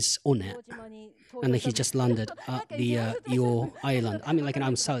knight is on it, and then he just landed at the Io Island. I mean, like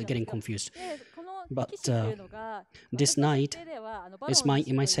I'm sorry, getting confused. But this knight is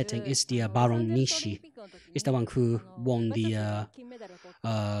in my setting is the Baron Nishi. Is the one who won the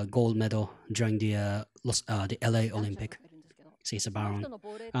gold medal during the LA Olympic. So he's a Baron,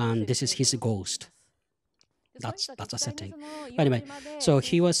 and this is his ghost. That's a setting. But anyway, so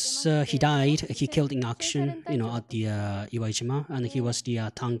he died. He killed in action, at the Iwaijima, and he was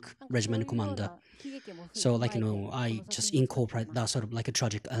the tank regiment commander. So like I just incorporate that sort of like a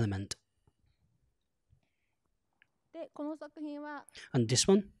tragic element. And this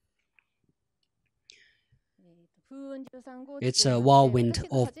one, it's a whirlwind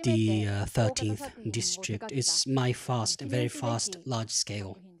of the 13th district. It's my very fast, large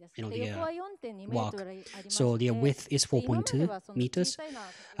scale, the work. So the width is 4.2 meters,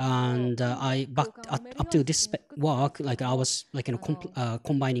 and I up to this work, like I was like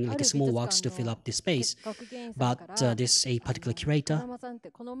combining like small works to fill up the space. But this a particular curator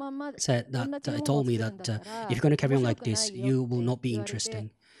said that told me that if you're going to carry on like this, you will not be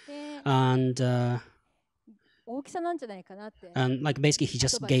interesting, and like basically he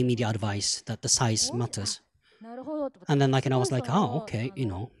just gave me the advice that the size matters. And then like I was like, oh, okay,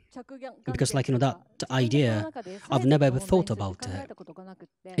 because like that idea, I've never ever thought about it.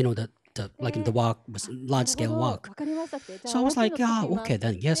 Like the work was large scale work. So I was like, okay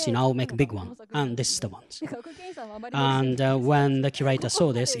then, yes, I'll make a big one, and this is the ones. And when the curator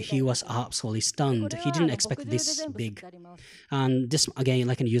saw this, he was absolutely stunned. He didn't expect this big. And this again,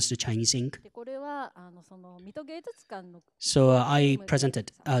 like used the Chinese ink. So I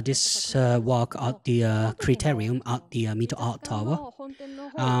presented this work at the Criterium at the Mito Art Tower,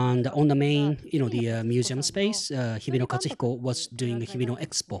 and on the main, the museum space, Hibino Katsuhiko was doing a Hibino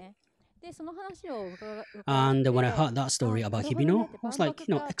Expo. And when I heard that story about Hibino, I was like,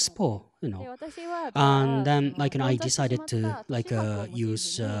 Expo, and then like I decided to like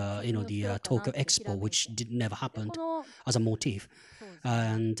use the Tokyo Expo, which never happened, as a motif.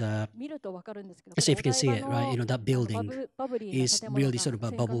 And so if you can see it, right, that building is really sort of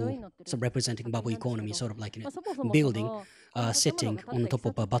a bubble, so representing bubble economy, sort of like a building sitting on top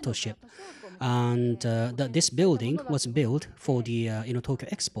of a battleship. And this building was built for the Tokyo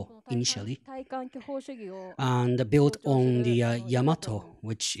Expo initially, and built on the Yamato,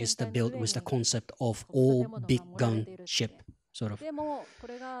 which is the built with the concept of all big gun ship sort of.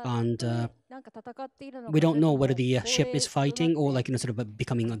 And we don't know whether the ship is fighting or like sort of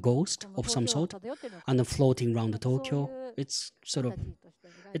becoming a ghost of some sort and then floating around the Tokyo. It's sort of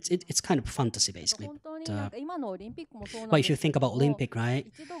it's kind of fantasy basically. But if you think about Olympic, right,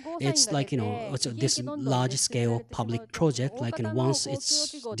 it's like it's this large scale public project. Like once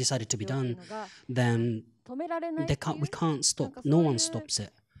it's decided to be done, then we can't stop. No one stops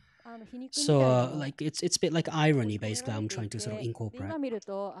it. So like it's a bit like irony basically. I'm trying to sort of incorporate.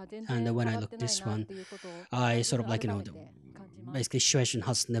 And when I look this one, I sort of like basically situation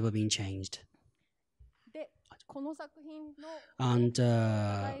has never been changed. And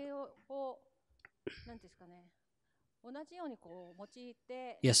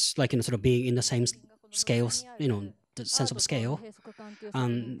yes, like sort of being in the same scales, the sense of scale.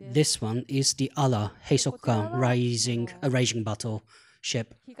 And this one is the other Heisokukan raging battle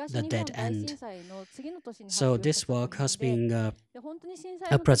ship, the Dead End. So this work has been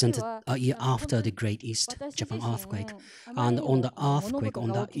presented a year after the Great East Japan earthquake. And on the earthquake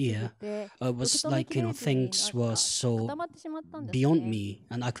on that year, was like, things were so beyond me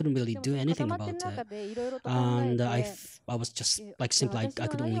and I couldn't really do anything about it. And I was just like simply, I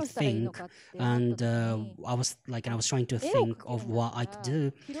could only think. And I was trying to think of what I could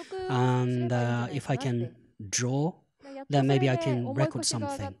do. And if I can draw, then maybe I can record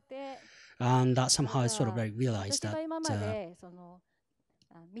something. And that somehow I sort of realized that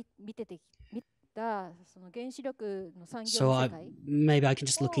so maybe I can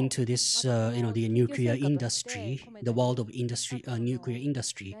just look into this, the nuclear industry, the world of industry, nuclear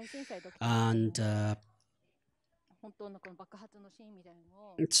industry, and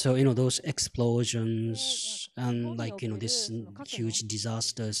so those explosions and like these huge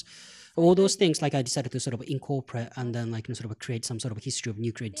disasters, all those things, like I decided to sort of incorporate and then like sort of create some sort of history of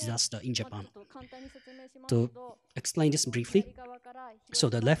nuclear disaster in Japan. To explain this briefly, so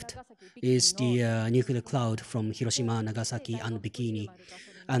the left is the nuclear cloud from Hiroshima, Nagasaki, and Bikini,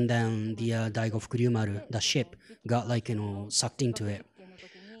 and then the Daigo Fukuryumaru, the ship, got like sucked into it,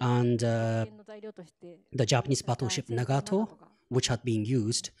 and the Japanese battleship Nagato, which had been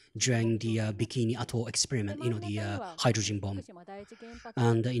used during the Bikini Atoll experiment, the hydrogen bomb.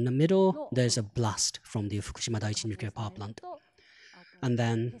 And in the middle, there's a blast from the Fukushima Daiichi nuclear power plant. And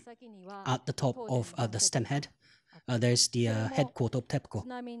then at the top of the stem head, there's the headquarters of TEPCO.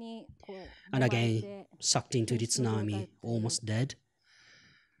 And again, sucked into the tsunami, almost dead.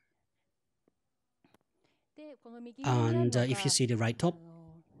 And if you see the right top,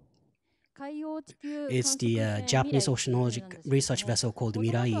 it's the Japanese oceanologic research vessel called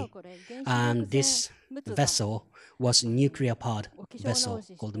Mirai. And this vessel was a nuclear-powered vessel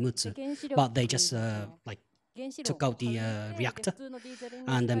called Mutsu. But they just took out the reactor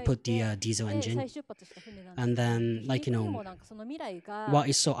and then put the diesel engine. And then, what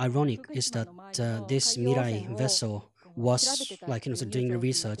is so ironic is that this Mirai vessel was doing the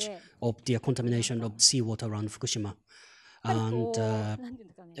research of the contamination of seawater around Fukushima. And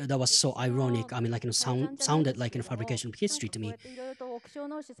that was so ironic. I mean, sounded like a fabrication of history to me.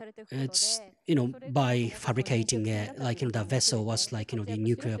 It's by fabricating it, the vessel was the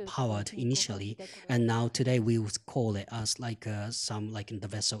nuclear powered initially, and now today we would call it as the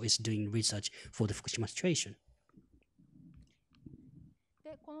vessel is doing research for the Fukushima situation.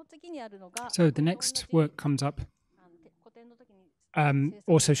 So the next work comes up,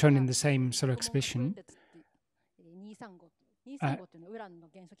 also shown in the same sort of exhibition.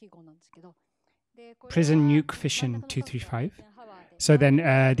 Prison nuke fission 235. So then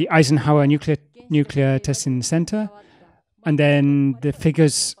the Eisenhower nuclear test in the center, and then the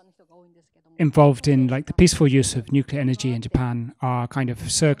figures involved in the peaceful use of nuclear energy in Japan are kind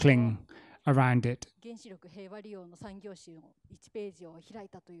of circling around it.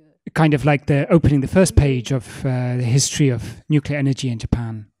 Kind of like the opening the first page of the history of nuclear energy in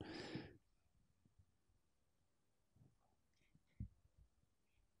Japan.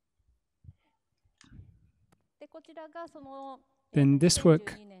 Then this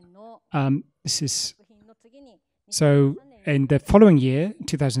work, this is, so in the following year,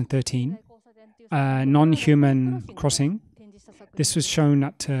 2013, non-human crossing. This was shown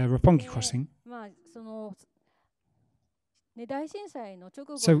at Roppongi Crossing.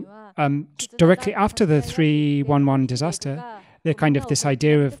 So directly after the 311 disaster, there's kind of this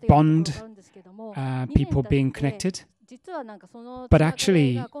idea of bond, people being connected. But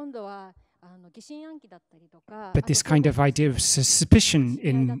actually, this kind of idea of suspicion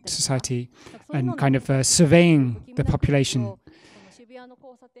in society and kind of surveying the population,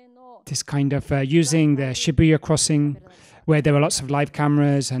 this kind of using the Shibuya crossing, where there were lots of live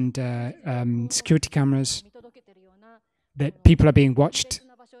cameras and security cameras, that people are being watched.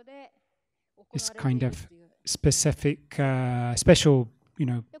 This kind of specific, special,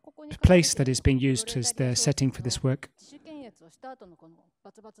 place that is being used as the setting for this work.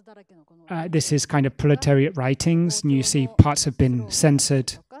 This is kind of proletariat writings, and you see parts have been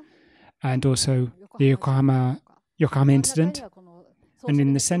censored, and also the Yokohama incident. And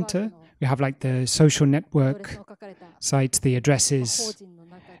in the center, we have like the social network sites, the addresses,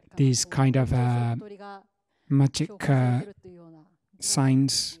 these kind of magic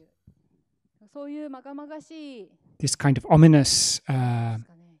signs, this kind of ominous,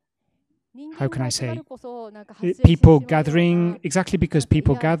 how can I say, people gathering, exactly because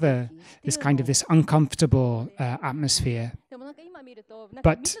people gather, this kind of this uncomfortable atmosphere.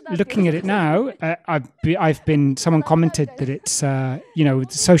 But looking at it now, someone commented that it's,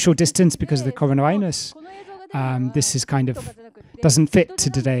 social distance because of the coronavirus. This is kind of, doesn't fit to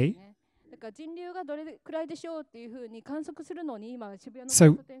today.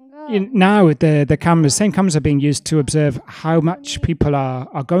 So now the same cameras are being used to observe how much people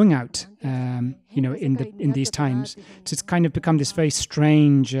are going out, in these times. So it's kind of become this very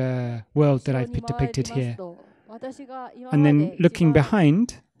strange world that I've depicted here. And then looking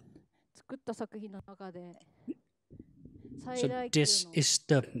behind. So this is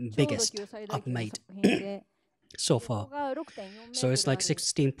the biggest I've made so far. So it's like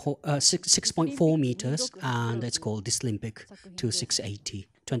 6.4 meters, and it's called Dislympic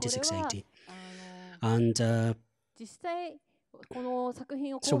 2680. And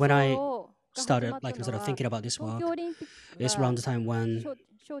so when I started sort of thinking about this work, it's around the time when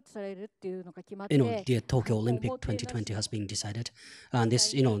the Tokyo Olympic 2020 has been decided, and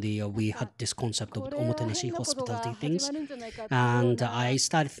this we had this concept of omotenashi hospitality things, and I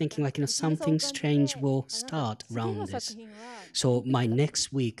started thinking something strange will start around this. So my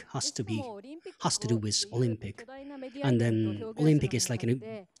next week has to do with Olympic, and then Olympic is like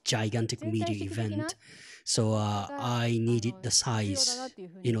a gigantic media event. So I needed the size,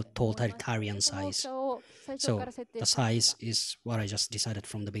 totalitarian size. So the size is what I just decided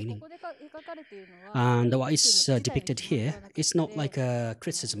from the beginning. And what is depicted here is not like a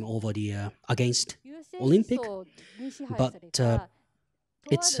criticism over the against Olympic, but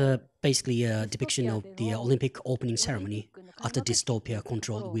it's basically a depiction of the Olympic opening ceremony at a dystopia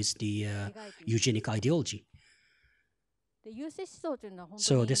controlled with the eugenic ideology.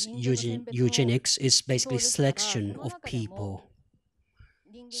 So this eugenics is basically selection of people.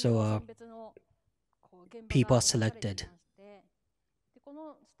 So people are selected.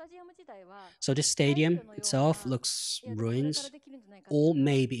 So this stadium itself looks ruins, or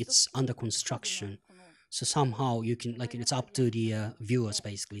maybe it's under construction. So somehow you can it's up to the viewers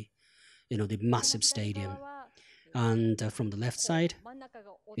basically, the massive stadium. And from the left side,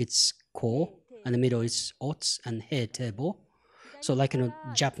 it's ko, and the middle is ots and he tebo. So like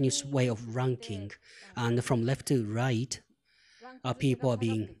Japanese way of ranking, and from left to right, people are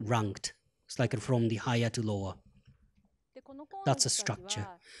being ranked. It's like from the higher to lower. That's a structure.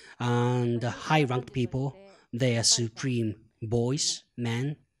 And the high-ranked people, they are supreme boys,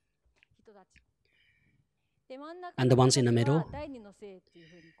 men. And the ones in the middle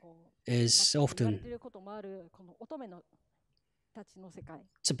is often,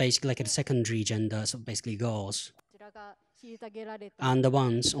 so basically like a secondary gender, so basically girls. And the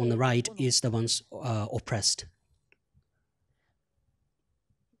ones on the right is the ones oppressed.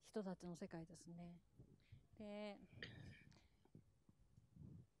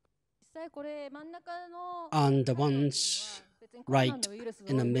 And the ones right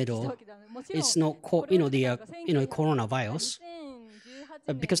in the middle, it's not coronavirus.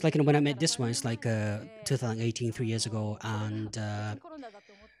 Because when I made this one, it's 2018, 3 years ago, and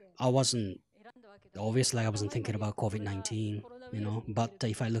I wasn't thinking about COVID-19, but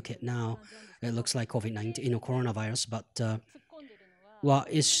if I look at now, it looks like COVID-19, coronavirus, but what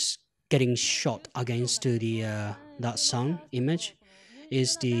is getting shot against the that sun image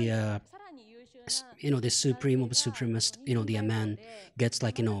is the the supreme of supremacist, the man gets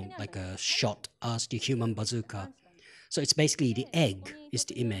like a shot as the human bazooka. So it's basically the egg is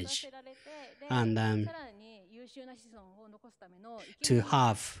the image, and to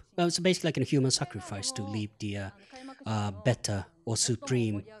have, well, it's basically like a human sacrifice to leave the better or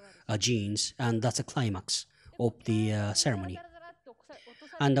supreme genes, and that's a climax of the ceremony.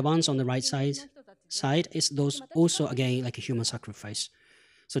 And the ones on the right side is those also again like a human sacrifice.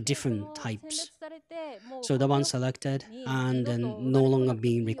 So different types. So the ones selected and then no longer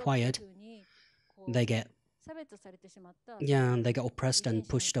being required, they get oppressed and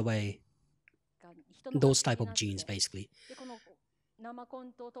pushed away. Those type of genes basically.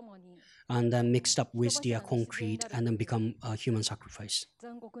 and then mixed up with the concrete and then become a human sacrifice.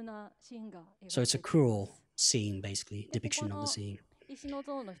 So it's a cruel scene, basically, depiction of the scene.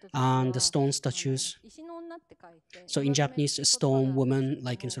 And the stone statues. So in Japanese, stone woman,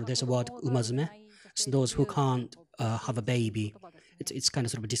 like sort of there's a word umazume. So those who can't have a baby, it's kind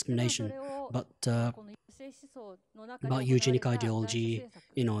of sort of a discrimination. But about eugenic ideology,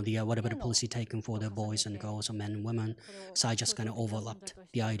 the whatever the policy taken for the boys and girls or men and women. So I just kind of overlapped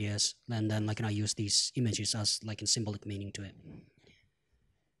the ideas, and then I use these images as a symbolic meaning to it.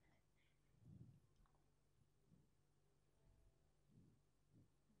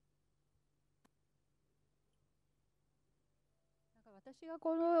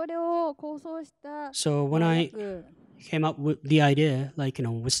 So when I came up with the idea,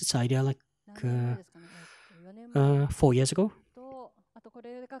 with this idea 4 years ago,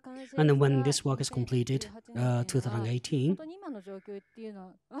 and then when this work is completed, 2018,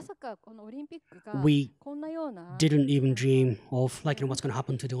 we didn't even dream of what's going to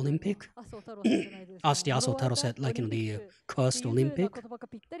happen to the Olympic. As the Aso Taro said, the cursed Olympic.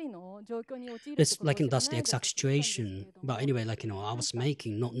 It's that's the exact situation. But anyway, I was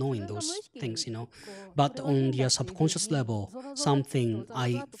making, not knowing those things, But on the subconscious level, something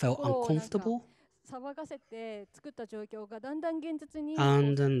I felt uncomfortable.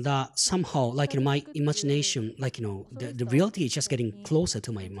 And then that somehow, my imagination, the reality is just getting closer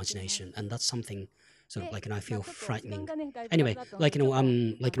to my imagination, and that's something sort of I feel frightening. Anyway,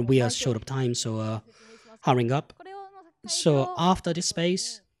 we are short of time, so hurrying up. So after this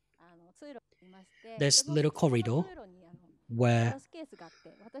space, there's little corridor where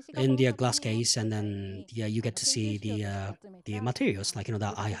in the glass case, and then you get to see the materials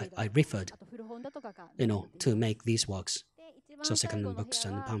that I referred to make these works. So second-hand books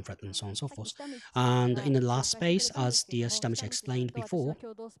and pamphlet and so on and so forth. And in the last space, as the Shitamichi explained before,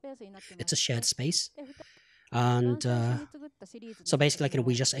 it's a shared space. And so basically,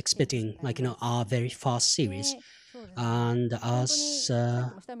 we're just exhibiting our very fast series. And as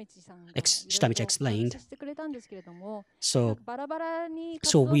Shitamichi explained, so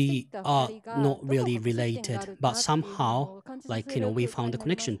we are not really related, but somehow, we found a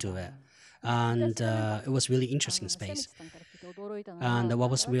connection to it. And it was really interesting space. And what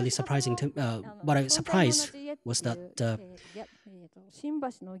was really surprising what I was surprised was that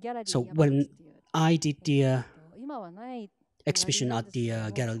so when I did the exhibition at the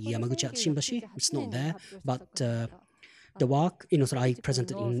Gallery Yamaguchi at Shimbashi, it's not there, but the work that I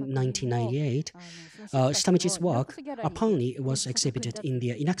presented in 1998, Shitamichi's work, apparently it was exhibited in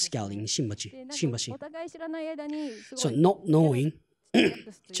the Inax Gallery in Shimbashi. So not knowing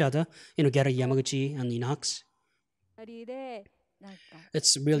each other, Gallery Yamaguchi and Inax,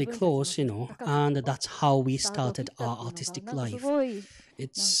 it's really close, and that's how we started our artistic life.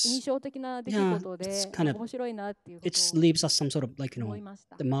 It's kind of, it leaves us some sort of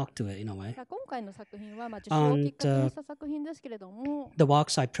the mark to it in a way. And the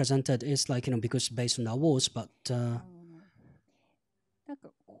works I presented is because based on the awards, but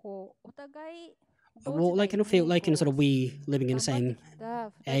feel sort of we living in the same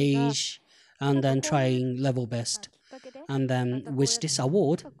age and then trying level best. And then with this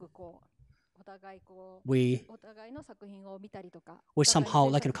award, we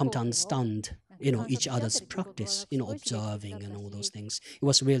somehow come to understand each other's practice, observing and all those things. It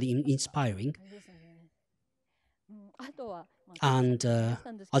was really inspiring. And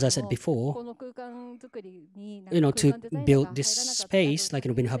as I said before, to build this space, we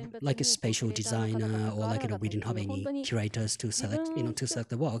didn't have a spatial designer, or we didn't have any curators to select, to select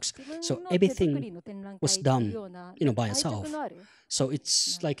the works. So everything was done, by yourself. So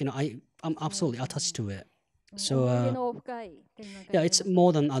it's I'm absolutely attached to it. So it's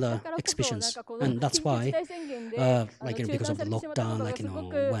more than other exhibitions, and that's why, because of the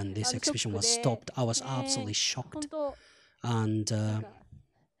lockdown, when this exhibition was stopped, I was absolutely shocked. And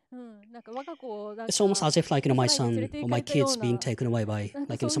it's almost as if my son or my kids being taken away by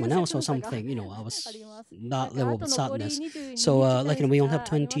someone else or something. I was that level of sadness. So we only have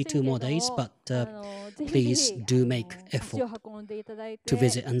 22 more days, but please do make effort to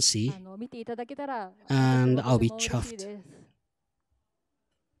visit and see, and I'll be chuffed.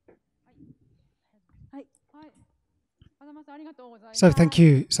 So thank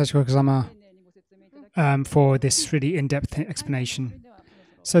you, Sachiko Kazama, for this really in-depth explanation.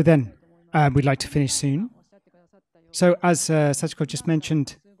 So then, we'd like to finish soon. So as Sachiko just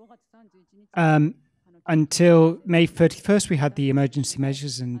mentioned, until May 31st, we had the emergency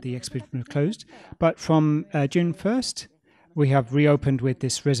measures and the exhibition was closed. But from June 1st, we have reopened with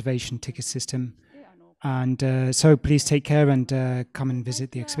this reservation ticket system. And so please take care and come and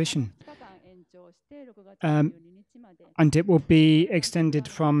visit the exhibition. And it will be extended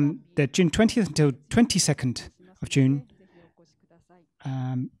from the June 20th until 22nd of June.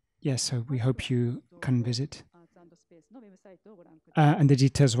 Yes, so we hope you can visit. And the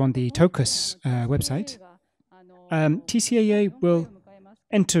details are on the TOCUS website. TCAA will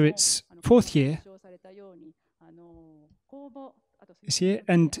enter its 4th year this year,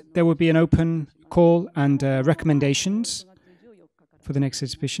 and there will be an open call and recommendations for the next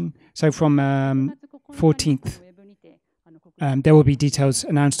exhibition. So from 14th, there will be details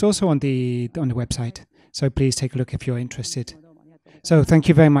announced also on the website. So please take a look if you're interested. So thank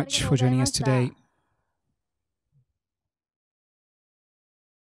you very much for joining us today.